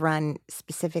of this run,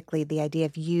 specifically the idea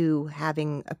of you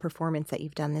having a performance that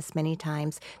you've done this many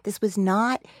times, this was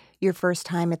not your first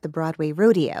time at the Broadway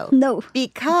rodeo. No.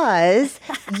 Because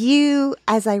you,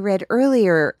 as I read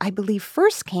earlier, I believe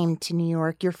first came to New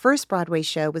York. Your first Broadway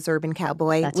show was Urban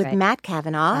Cowboy That's with right. Matt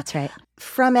Kavanaugh. That's right.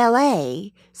 From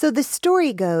L.A. So the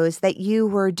story goes that you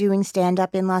were doing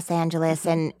stand-up in Los Angeles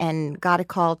and got a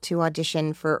call to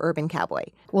audition for Urban Cowboy.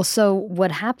 Well, so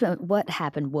what happened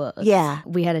was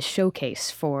we had a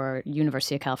showcase for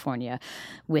University of California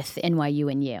with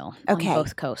NYU and Yale on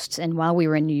both coasts. And while we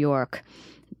were in New York,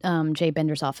 Jay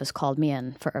Bender's office called me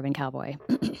in for Urban Cowboy.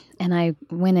 And I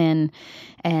went in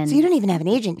and... So you don't even have an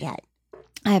agent yet.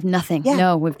 I have nothing. Yeah.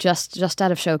 No, we've just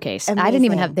out of showcase. Amazing. I didn't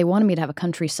even have, they wanted me to have a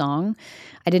country song.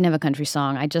 I didn't have a country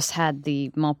song. I just had the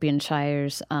Maltby and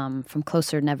Shires from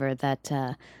Closer Never that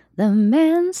the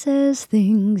man says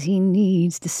things he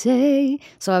needs to say.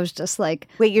 So I was just like,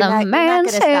 Wait, you're the not man gonna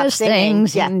stop says singing.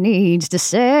 things he needs to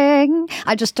sing.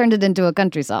 I just turned it into a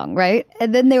country song, right?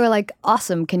 And then they were like,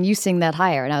 awesome, can you sing that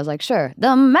higher? And I was like, sure.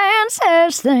 The man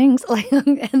says things.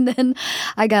 And then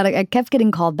I kept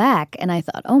getting called back. And I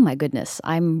thought, oh my goodness,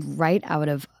 I'm right out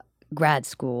of grad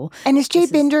school. And is Jay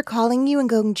Bender calling you and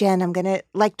going, Jen, I'm going to,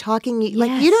 like, talking you,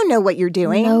 like, you don't know what you're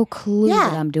doing. No clue Yeah.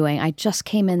 what I'm doing. I just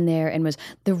came in there and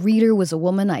the reader was a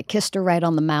woman. I kissed her right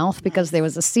on the mouth because there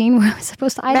was a scene where I was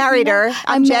supposed to... Married her.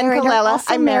 I'm Jen married her. Colella.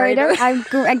 Also I married her.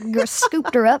 I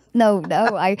scooped her up. No,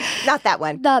 I... Not that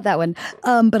one. Not that one.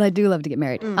 But I do love to get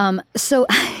married. So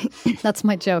that's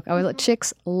my joke. I was like,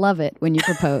 chicks love it when you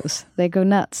propose. They go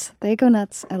nuts. I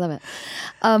love it.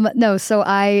 No, so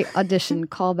I auditioned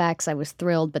callbacks. I was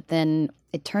thrilled, but then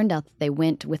it turned out that they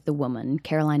went with the woman,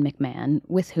 Caroline McMahon,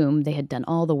 with whom they had done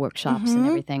all the workshops and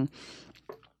everything.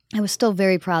 I was still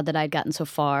very proud that I'd gotten so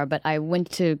far, but I went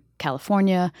to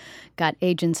California, got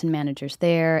agents and managers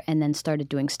there, and then started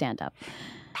doing stand-up.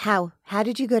 How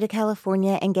did you go to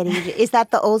California and get agent? Is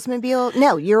that the Oldsmobile?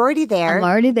 No, you're already there. I'm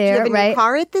already there, Do you have a right? new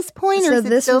car at this point, or So is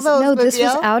it still the Oldsmobile? this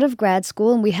was out of grad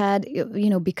school, and we had,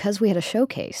 because we had a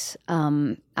showcase,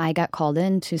 I got called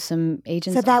in to some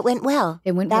agents. So that went well.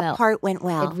 It went that well. That part went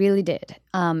well. It really did.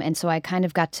 And so I kind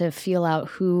of got to feel out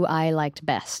who I liked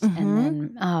best.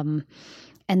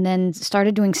 And then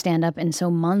started doing stand-up, and so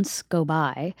months go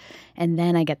by, and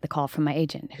then I get the call from my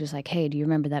agent, who's like, hey, do you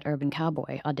remember that Urban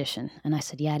Cowboy audition? And I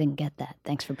said, yeah, I didn't get that.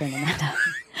 Thanks for bringing that up.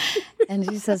 And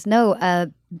she says, no,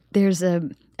 there's a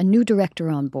new director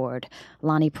on board,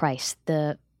 Lonnie Price.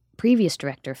 The previous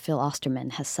director, Phil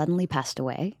Osterman, has suddenly passed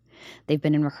away. They've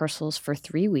been in rehearsals for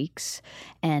 3 weeks,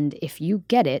 and if you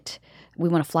get it, we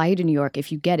want to fly you to New York.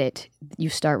 If you get it, you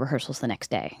start rehearsals the next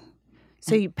day.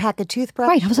 So you pack a toothbrush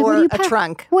Right. I was like, or what do you a pack?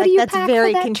 trunk? What do you That's pack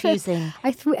very for that confusing. trip?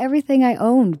 I threw everything I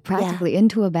owned practically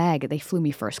into a bag. They flew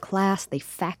me first class. They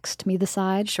faxed me the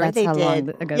side. Sure That's they how long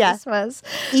did. ago Yeah. this was.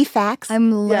 E-fax.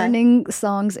 I'm learning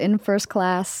songs in first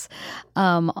class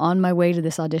on my way to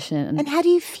this audition. And how do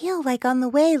you feel, like, on the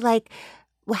way? Like,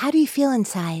 how do you feel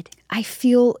inside? I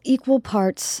feel equal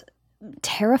parts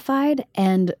terrified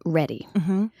and ready.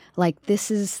 Like this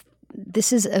is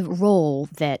a role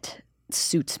that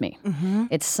suits me.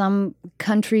 It's some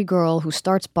country girl who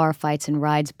starts bar fights and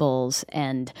rides bulls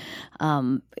and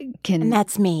can. And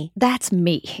that's me. That's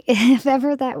me. If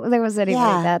ever there was anybody,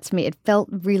 Yeah. that's me. It felt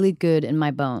really good in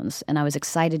my bones, and I was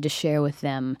excited to share with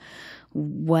them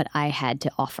what I had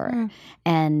to offer.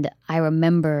 And I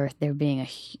remember there being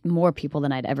more people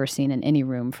than I'd ever seen in any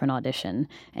room for an audition.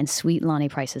 And sweet Lonnie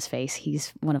Price's face,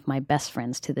 he's one of my best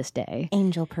friends to this day.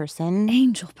 Angel person.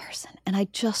 Angel person. And I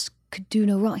just could do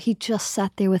no wrong. He just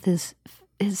sat there with his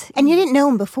And you didn't know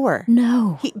him before.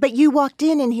 No. But you walked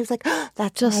in and he was like, oh,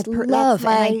 that's Just my love.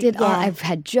 That's my, and I did. yeah. I've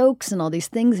had jokes and all these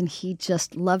things, and he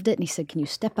just loved it. And he said, "Can you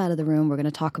step out of the room? We're going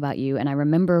to talk about you." And I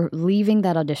remember leaving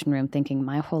that audition room thinking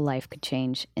my whole life could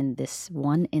change in this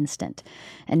one instant.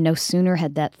 And no sooner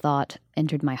had that thought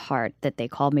entered my heart that they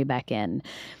called me back in,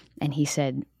 and he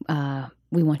said,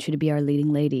 "We want you to be our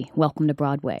leading lady. Welcome to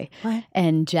Broadway." What?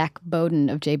 And Jack Bowden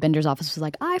of Jay Bender's office was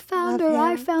like, "I found Love her.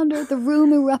 I him. found her." The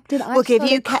room erupted. I We'll give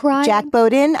you started crying. Jack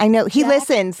Bowden. I know he Jack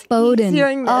listens. Bowden. He's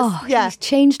hearing this. Oh, yeah. he's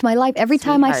changed my life. Every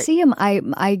time I Sweetheart. see him,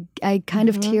 I kind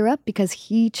of tear up because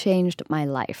he changed my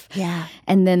life. Yeah.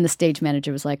 And then the stage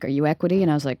manager was like, "Are you Equity?"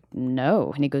 And I was like,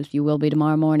 "No." And he goes, "You will be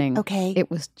tomorrow morning." Okay. It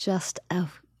was just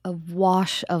a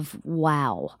wash of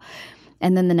wow.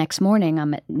 And then the next morning,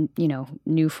 I'm at,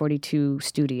 New 42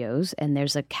 Studios, and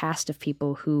there's a cast of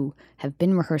people who have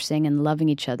been rehearsing and loving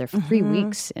each other for 3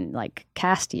 weeks in,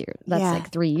 cast year. That's Yeah.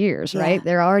 3 years, Yeah. right?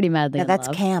 They're already madly Yeah, in that's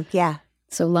love. camp. Yeah.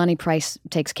 So Lonnie Price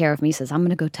takes care of me, says, "I'm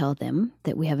going to go tell them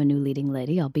that we have a new leading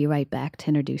lady. I'll be right back to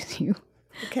introduce you."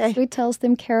 Okay. So he tells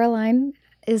them Caroline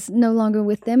is no longer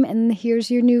with them, and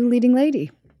here's your new leading lady.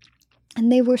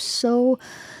 And they were so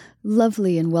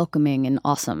lovely and welcoming and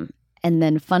awesome. And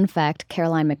then, fun fact,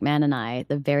 Caroline McMahon and I,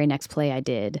 the very next play I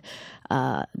did,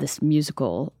 this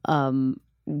musical,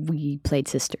 we played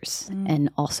sisters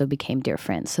and also became dear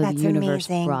friends. So That's the universe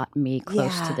amazing. brought me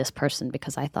close Yeah. to this person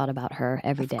because I thought about her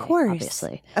every day, Of course.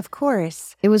 obviously. Of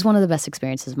course. It was one of the best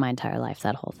experiences of my entire life,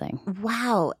 that whole thing.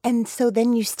 Wow. And so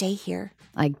then you stay here.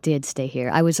 I did stay here.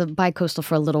 I was bi-coastal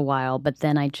for a little while, but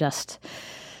then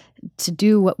to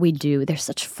do what we do, there's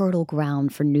such fertile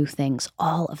ground for new things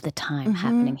all of the time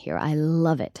happening here. I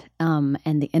love it. And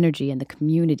the energy and the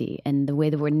community and the way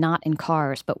that we're not in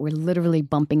cars, but we're literally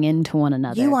bumping into one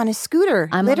another. You on a scooter.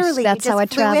 Literally. That's you how I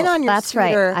just flew travel. in on your That's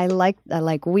scooter. right. I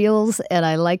like wheels, and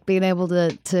I like being able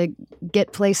to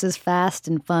get places fast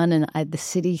and fun. And the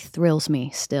city thrills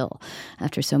me still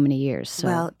after so many years. So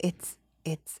Well,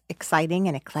 it's exciting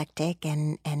and eclectic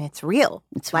and it's real.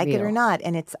 It's like it or real. not.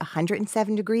 And it's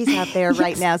 107 degrees out there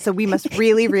right now. So we must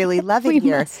really, really love it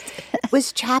here.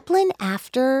 Was Chaplin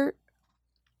after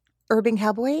Urban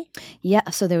Cowboy? yeah.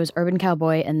 So there was Urban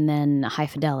Cowboy, and then High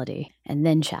Fidelity, and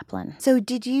then Chaplin. So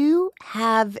did you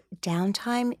have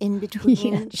downtime in between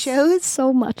Yes. shows?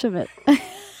 So much of it.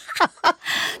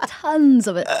 Tons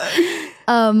of it.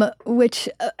 Which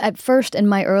at first in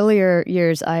my earlier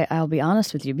years, I'll be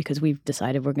honest with you, because we've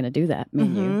decided we're going to do that. Me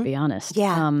and you, be honest.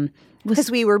 Yeah. was Because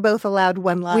we were both allowed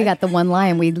one line. we got the one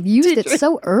line. We used it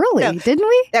so early, No. didn't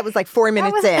we? That was like 4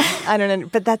 minutes in. I don't know.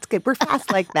 But that's good. We're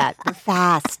fast like that. We're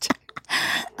fast.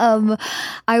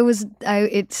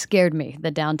 It scared me.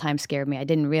 The downtime scared me. I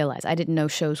didn't realize. I didn't know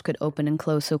shows could open and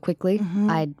close so quickly.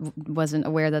 I wasn't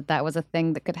aware that was a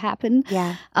thing that could happen.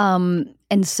 Yeah.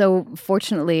 And so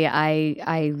fortunately,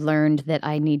 I learned that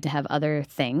I need to have other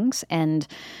things. And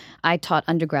I taught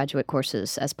undergraduate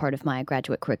courses as part of my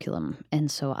graduate curriculum.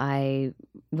 And so I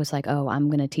was like, oh, I'm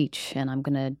going to teach, and I'm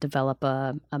going to develop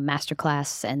a master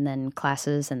class and then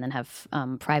classes and then have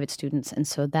private students. And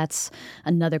so that's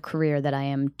another career that I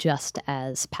am just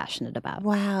as passionate about.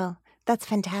 Wow. That's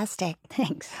fantastic.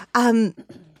 Thanks.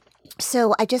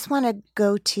 So I just want to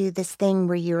go to this thing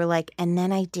where you were like, and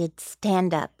then I did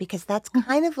stand up, because that's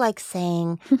kind of like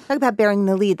saying, talk about bearing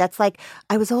the lead. That's like,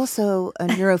 I was also a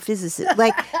neurophysicist.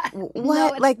 Like,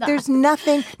 what? it's like, not. there's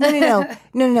nothing. No.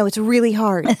 It's really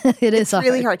hard. It is It's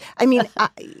really hard. I mean,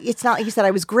 it's not like you said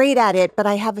I was great at it, but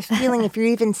I have a feeling if you're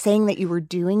even saying that you were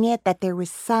doing it, that there was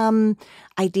some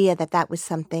idea that was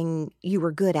something you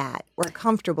were good at or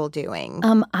comfortable doing.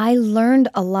 I learned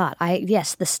a lot.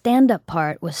 Yes, the stand-up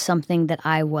part was something that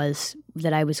I was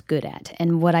good at.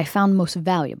 And what I found most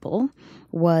valuable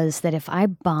was that if I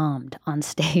bombed on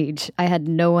stage, I had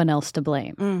no one else to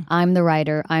blame. I'm the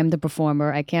writer, I'm the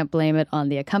performer. I can't blame it on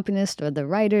the accompanist or the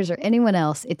writers or anyone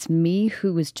else. It's me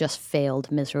who has just failed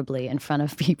miserably in front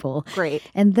of people. Great.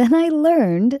 And then I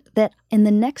learned that in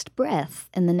the next breath,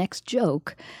 in the next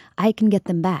joke, I can get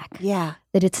them back. Yeah.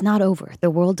 That it's not over. The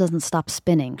world doesn't stop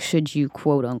spinning should you,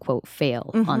 quote unquote,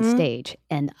 fail on stage.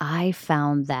 And I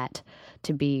found that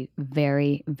to be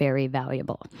very, very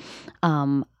valuable.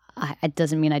 it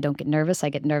doesn't mean I don't get nervous. I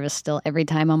get nervous still every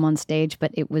time I'm on stage,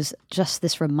 but it was just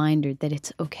this reminder that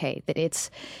it's okay, that it's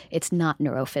not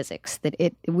neurophysics,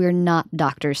 that we're not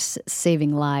doctors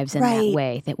saving lives in that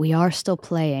way, that we are still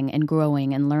playing and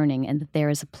growing and learning, and that there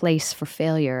is a place for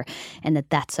failure, and that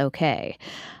that's okay.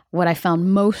 What I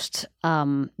found most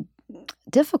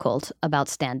difficult about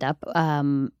stand-up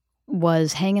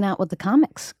was hanging out with the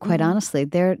comics, quite honestly.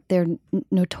 They're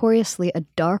notoriously a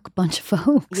dark bunch of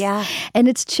folks. Yeah. And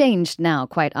it's changed now,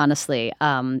 quite honestly.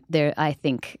 I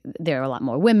think there are a lot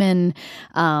more women,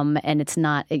 and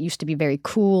it used to be very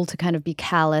cool to kind of be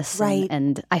callous. Right.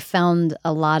 And I found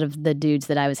a lot of the dudes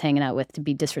that I was hanging out with to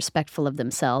be disrespectful of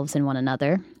themselves and one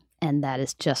another. And that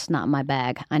is just not my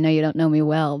bag. I know you don't know me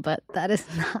well, but that is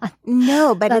not.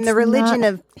 No, but in the religion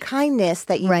of kindness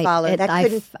that you follow, it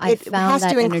has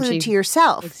to include to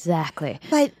yourself. Exactly.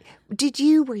 But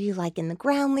were you like in the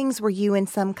Groundlings? Were you in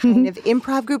some kind of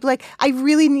improv group? Like, I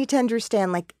really need to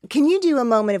understand, like, can you do a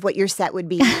moment of what your set would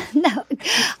be? No.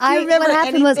 What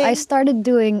happened was I started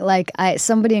doing,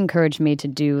 somebody encouraged me to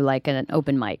do like an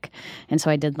open mic. And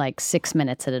so I did like 6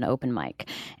 minutes at an open mic.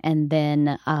 And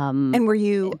then. And were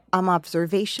you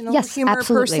observational yes, humor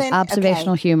absolutely. person?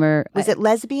 Observational humor. Was it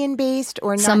lesbian based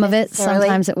or not? Some of it.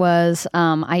 Sometimes it was.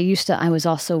 I was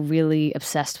also really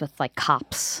obsessed with like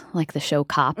Cops, like the show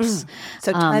Cops.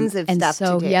 So tons of stuff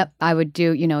to do. Yep, I would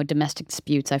do, domestic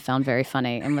disputes I found very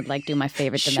funny and would like do my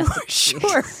favorite domestic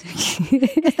disputes.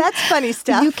 Sure. That's funny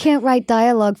stuff. You can't write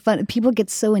dialogue fun. People get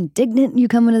so indignant you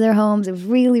come into their homes. It was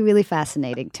really, really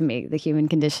fascinating to me, the human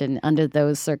condition under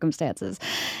those circumstances.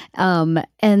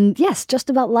 And yes, just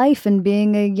about life and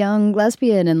being a young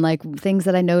lesbian and like things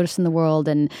that I noticed in the world.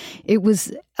 And it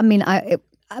was,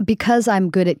 because I'm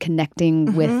good at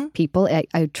connecting with people,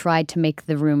 I tried to make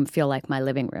the room feel like my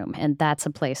living room. And that's a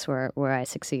place where I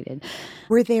succeeded.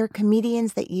 Were there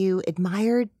comedians that you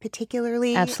admired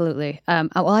particularly? Absolutely.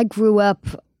 I grew up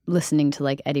listening to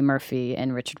like Eddie Murphy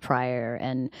and Richard Pryor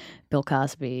and Bill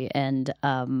Cosby and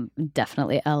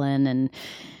definitely Ellen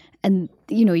and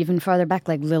even farther back,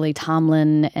 like Lily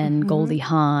Tomlin and Goldie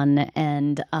Hawn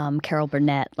and Carol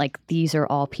Burnett, like these are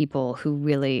all people who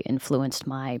really influenced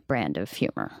my brand of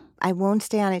humor. I won't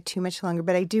stay on it too much longer,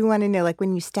 but I do want to know, like,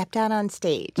 when you stepped out on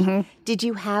stage, did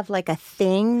you have like a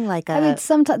thing?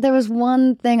 Sometimes there was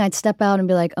one thing I'd step out and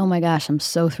be like, oh my gosh, I'm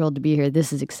so thrilled to be here.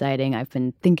 This is exciting. I've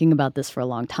been thinking about this for a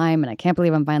long time, and I can't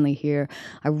believe I'm finally here.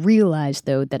 I realized,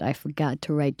 though, that I forgot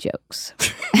to write jokes.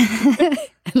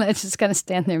 And I just kind of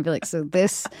stand there and be like, so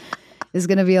this is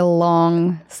going to be a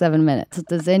long 7 minutes.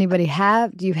 Do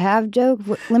you have jokes?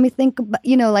 Let me think about,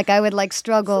 I would like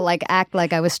struggle, like act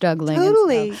like I was struggling.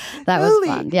 Totally. That was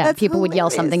fun. Yeah. That's people would yell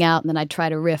hilarious. something out and then I'd try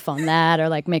to riff on that or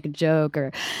like make a joke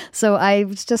so I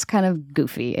was just kind of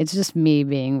goofy. It's just me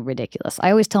being ridiculous.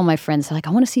 I always tell my friends, like,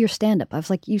 I want to see your stand up. I was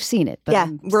like, you've seen it, but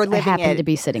we're living I happen it. to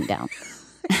be sitting down.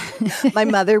 My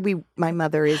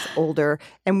mother is older,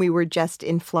 and we were just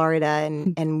in Florida,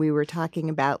 and we were talking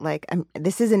about like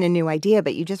this isn't a new idea,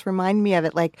 but you just remind me of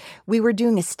it. Like we were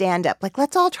doing a stand up, like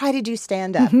let's all try to do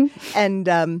stand up,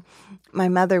 and my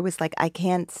mother was like, I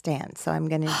can't stand, so I'm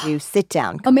going to do sit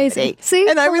down comedy. Amazing. See,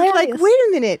 and I was like, hilarious. wait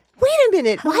a minute.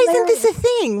 Why isn't this a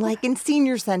thing? Like in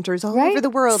senior centers all over the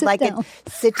world, Sit down.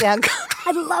 Sit down.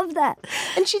 I love that.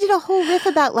 And she did a whole riff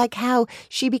about like how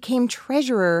she became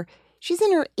treasurer. She's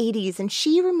in her 80s, and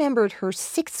she remembered her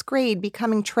 6th grade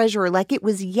becoming treasurer like it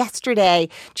was yesterday.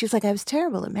 She was like, I was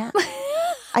terrible at math.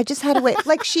 I just had to wait.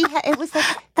 Like it was like,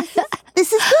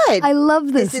 this is good. I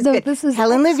love this. This is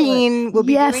Helen excellent. Levine will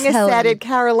be doing a set at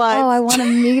Caroline's. Oh, I want to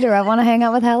meet her. I want to hang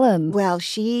out with Helen. Well,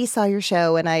 she saw your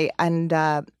show, and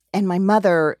my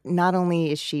mother, not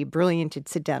only is she brilliant at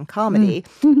sit-down comedy,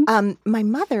 my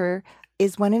mother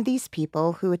is one of these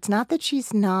people who, it's not that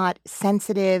she's not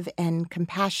sensitive and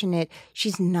compassionate,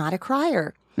 she's not a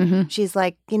crier. She's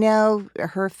like,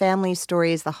 her family's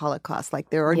story is the Holocaust. Like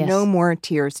there are no more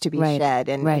tears to be shed.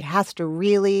 And it has to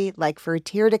really, like for a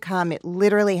tear to come, it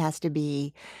literally has to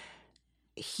be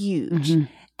huge.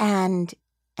 And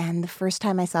the first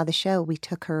time I saw the show, we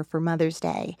took her for Mother's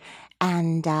Day.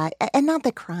 And not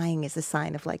that crying is a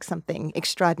sign of like something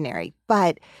extraordinary,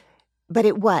 but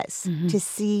it was to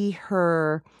see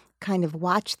her kind of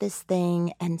watch this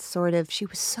thing and sort of, she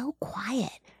was so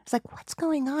quiet. It's like, what's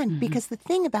going on? Because the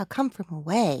thing about Come From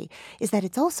Away is that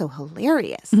it's also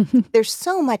hilarious. There's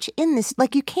so much in this.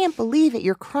 Like, you can't believe it.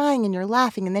 You're crying and you're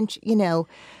laughing. And then,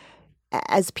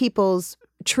 as people's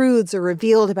truths are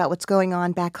revealed about what's going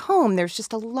on back home, there's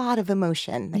just a lot of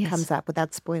emotion that comes up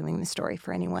without spoiling the story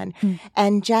for anyone.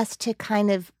 And just to kind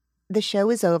of the show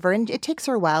is over, and it takes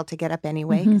her a while to get up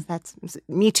anyway, because that's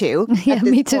me too. Yeah, at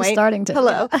this me too, point. starting to.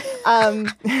 Hello.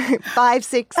 5,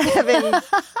 6, 7.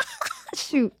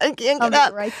 Shoot. I can't I'm get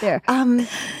up. right there.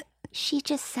 She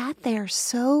just sat there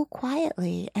so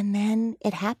quietly, and then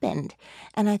it happened.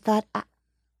 And I thought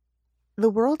the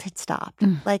world had stopped.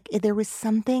 Like there was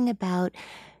something about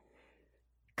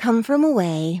Come From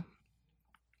Away.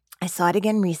 I saw it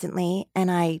again recently,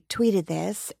 and I tweeted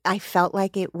this. I felt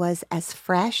like it was as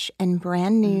fresh and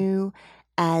brand new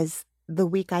as the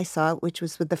week I saw it, which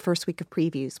was with the first week of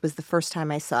previews, was the first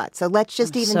time I saw it. So let's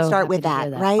just I'm even so start happy with to hear that,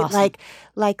 that. right? Awesome.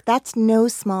 Like that's no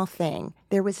small thing.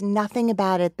 There was nothing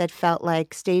about it that felt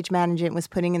like stage management was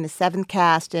putting in the 7th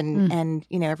cast and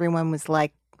everyone was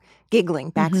like giggling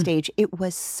backstage. It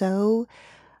was so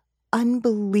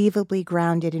unbelievably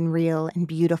grounded and real and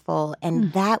beautiful,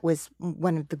 and that was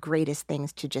one of the greatest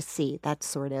things to just see, that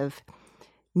sort of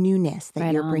newness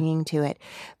that you're bringing to it.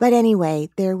 But anyway,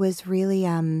 there was really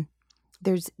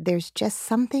there's just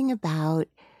something about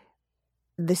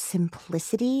the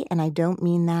simplicity, and I don't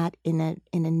mean that in a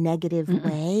negative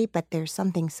way, but there's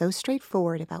something so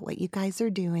straightforward about what you guys are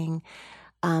doing.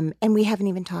 And we haven't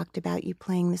even talked about you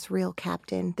playing this real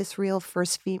captain, this real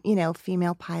first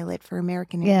female pilot for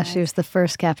American Airlines. Yeah, she was the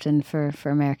first captain for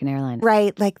American Airlines.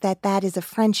 Right, like that is a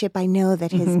friendship I know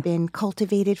that has been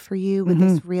cultivated for you with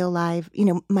this real live,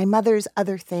 my mother's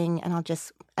other thing, and I'll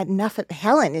just, enough of,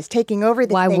 Helen is taking over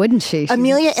this Why thing. wouldn't she?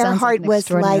 Amelia Sounds Earhart an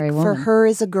was like, extraordinary for woman. her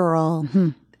as a girl,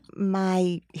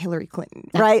 my Hillary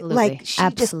Clinton, right? Absolutely. Like she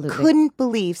Absolutely. just couldn't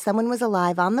believe someone was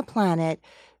alive on the planet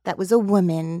that was a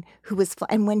woman who was,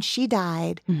 and when she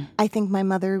died, I think my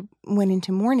mother went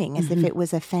into mourning as if it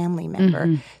was a family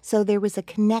member. So there was a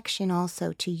connection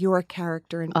also to your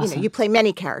character. And, Awesome. you play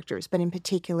many characters, but in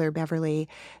particular, Beverly,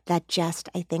 that just,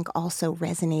 I think, also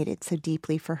resonated so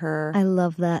deeply for her. I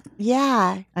love that.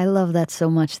 Yeah. I love that so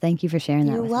much. Thank you for sharing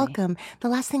that You're with me. welcome. The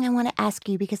last thing I want to ask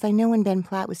you, because I know when Ben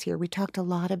Platt was here, we talked a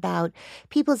lot about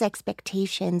people's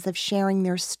expectations of sharing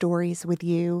their stories with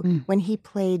you. When he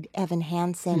played Evan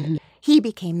Hansen, he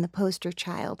became the poster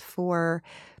child for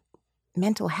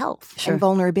mental health Sure. and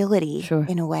vulnerability Sure.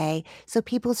 in a way. So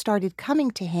people started coming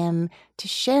to him to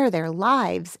share their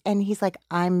lives. And he's like,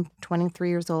 I'm 23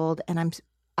 years old and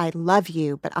I love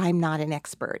you, but I'm not an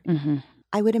expert.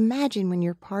 I would imagine when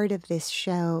you're part of this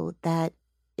show that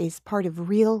is part of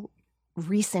real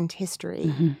recent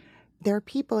history, there are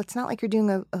people, it's not like you're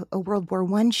doing a World War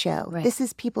I show. Right. This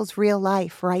is people's real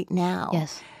life right now.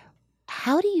 Yes.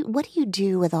 What do you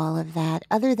do with all of that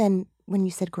other than when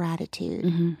you said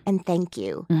gratitude and thank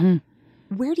you?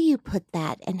 Where do you put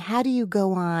that, and how do you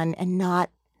go on and not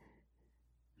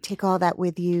take all that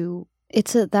with you?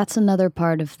 That's another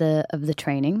part of the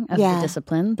training of the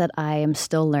discipline that I am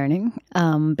still learning,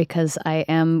 because I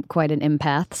am quite an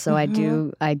empath, so I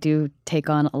do take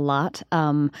on a lot.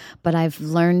 But I've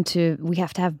learned we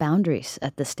have to have boundaries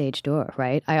at the stage door,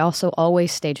 right? I also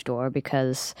always stage door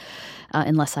because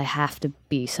unless I have to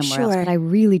be somewhere else, but I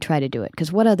really try to do it,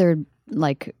 because what other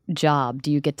job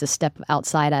do you get to step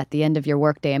outside at the end of your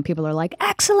workday and people are like,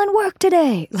 excellent work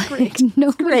today?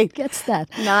 Nobody gets that.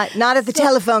 Not at the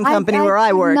telephone company where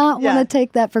I work. I do not want to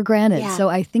take that for granted. Yeah. So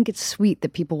I think it's sweet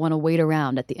that people want to wait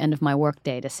around at the end of my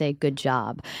workday to say good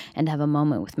job and have a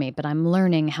moment with me. But I'm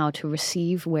learning how to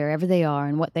receive wherever they are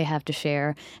and what they have to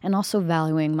share, and also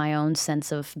valuing my own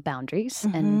sense of boundaries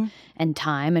and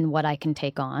time and what I can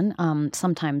take on.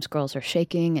 Sometimes girls are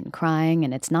shaking and crying,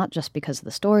 and it's not just because of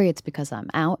the story, it's because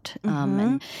I'm out.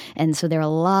 And so there are a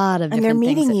lot of different they're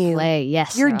things meeting at you. play.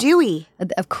 Yes. You're Dewey.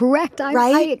 Correct.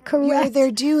 Right? Correct. They're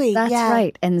Dewey. That's yeah.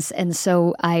 right. And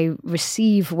so I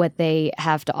receive what they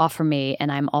have to offer me,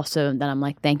 and I'm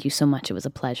like, thank you so much. It was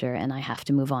a pleasure, and I have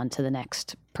to move on to the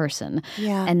next person.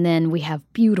 Yeah. And then we have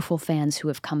beautiful fans who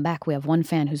have come back. We have one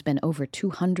fan who's been over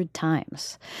 200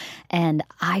 times. And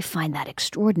I find that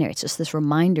extraordinary. It's just this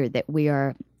reminder that we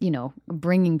are,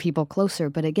 bringing people closer.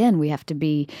 But again, we have to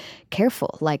be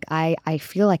careful. Like I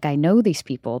feel like I know these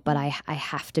people, but I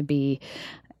have to be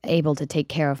able to take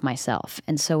care of myself.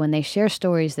 And so when they share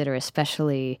stories that are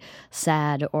especially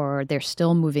sad, or they're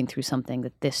still moving through something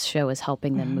that this show is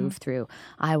helping them move through,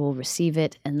 I will receive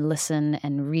it and listen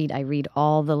and read. I read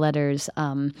all the letters,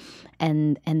 and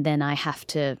then I have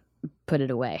to put it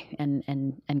away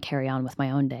and carry on with my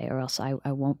own day, or else I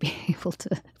won't be able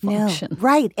to function. No.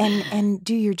 Right. And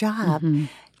do your job.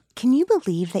 Can you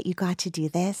believe that you got to do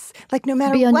this? Like, no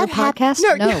matter Be on what your podcast?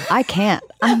 No, I can't.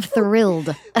 I'm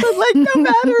thrilled. But no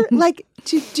matter,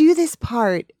 to do this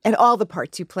part and all the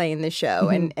parts you play in the show,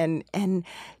 and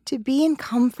to be in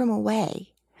Come From Away,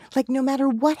 no matter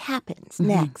what happens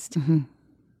next,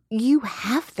 you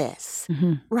have this,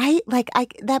 right? Like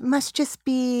that must just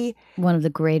be one of the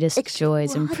greatest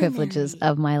joys and privileges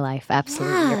of my life.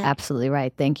 Absolutely. Yeah. You're absolutely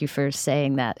right. Thank you for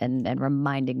saying that and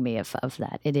reminding me of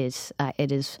that.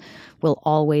 It will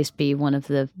always be one of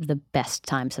the best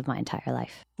times of my entire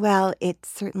life. Well, it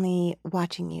certainly,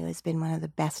 watching you has been one of the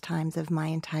best times of my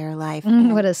entire life.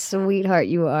 What a sweetheart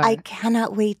you are. I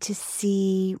cannot wait to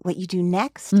see what you do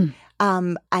next.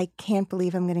 I can't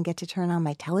believe I'm going to get to turn on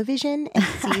my television and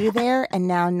see you there. And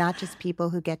now not just people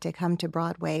who get to come to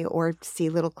Broadway or see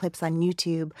little clips on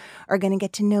YouTube are going to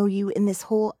get to know you in this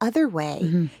whole other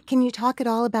way. Can you talk at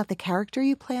all about the character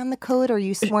you play on The Code? Are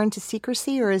you sworn to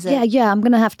secrecy or is it? Yeah.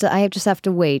 I just have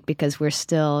to wait because we're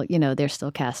still, they're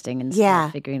still casting and still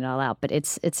figuring it all out. But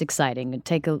it's exciting.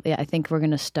 I think we're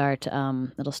going to start,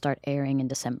 it'll start airing in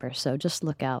December. So just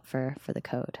look out for The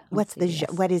Code. What's It's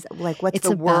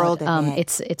the world about, in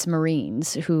it? It's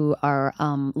Marines who are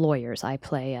lawyers. I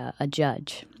play a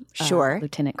judge.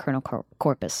 Lieutenant Colonel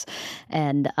Corpus.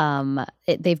 And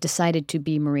they've decided to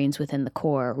be Marines within the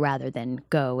Corps rather than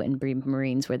go and be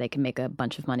Marines where they can make a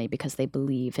bunch of money because they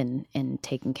believe in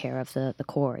taking care of the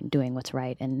Corps and doing what's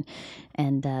right and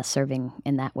serving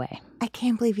in that way. I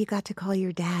can't believe you got to call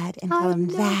your dad and tell him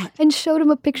that. And showed him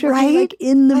a picture of me like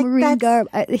in the Marine garb.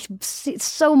 It's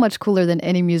so much cooler than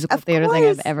any musical theater thing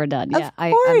I've ever done. Of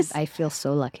course. I feel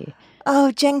so lucky.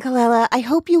 Oh, Jen Colella, I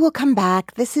hope you will come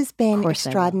back. This has been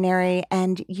extraordinary,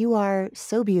 and you are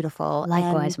so beautiful.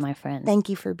 Likewise, my friend. Thank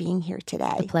you for being here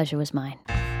today. The pleasure was mine.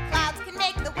 Clouds can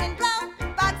make the wind blow,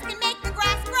 bugs can make the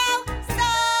grass grow. So,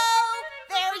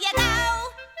 there you go.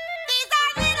 These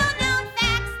are little known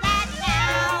facts that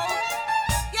now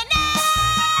you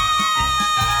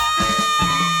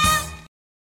know.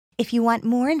 If you want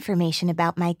more information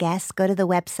about my guests, go to the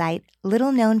website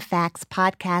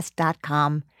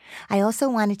littleknownfactspodcast.com. I also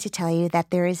wanted to tell you that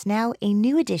there is now a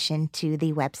new addition to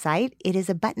the website. It is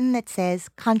a button that says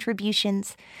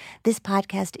contributions. This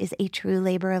podcast is a true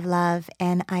labor of love,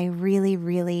 and I really,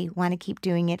 really want to keep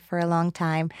doing it for a long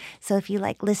time. So if you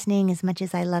like listening as much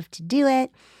as I love to do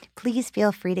it, please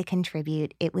feel free to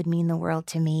contribute. It would mean the world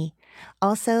to me.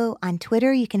 Also, on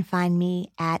Twitter, you can find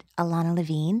me at Alana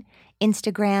Levine.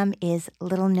 Instagram is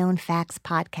Little Known Facts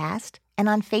Podcast. And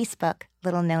on Facebook,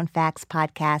 Little Known Facts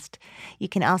Podcast. You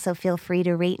can also feel free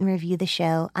to rate and review the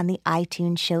show on the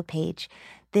iTunes show page.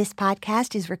 This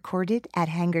podcast is recorded at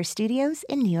Hanger Studios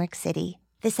in New York City.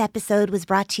 This episode was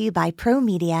brought to you by Pro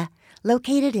Media.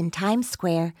 Located in Times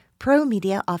Square, Pro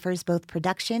Media offers both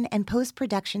production and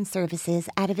post-production services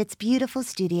out of its beautiful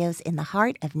studios in the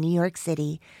heart of New York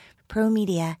City. Pro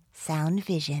Media, Sound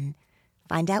Vision.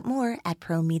 Find out more at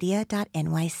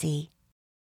promedia.nyc.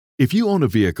 If you own a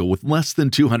vehicle with less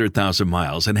than 200,000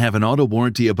 miles and have an auto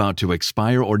warranty about to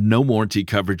expire or no warranty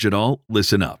coverage at all,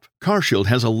 listen up. CarShield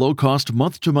has a low-cost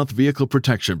month-to-month vehicle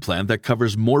protection plan that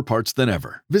covers more parts than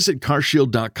ever. Visit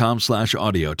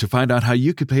carshield.com/audio to find out how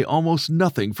you could pay almost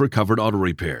nothing for covered auto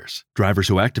repairs. Drivers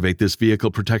who activate this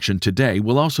vehicle protection today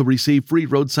will also receive free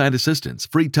roadside assistance,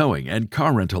 free towing, and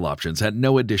car rental options at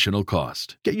no additional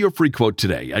cost. Get your free quote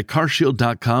today at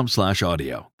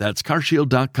carshield.com/audio. That's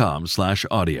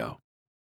carshield.com/audio.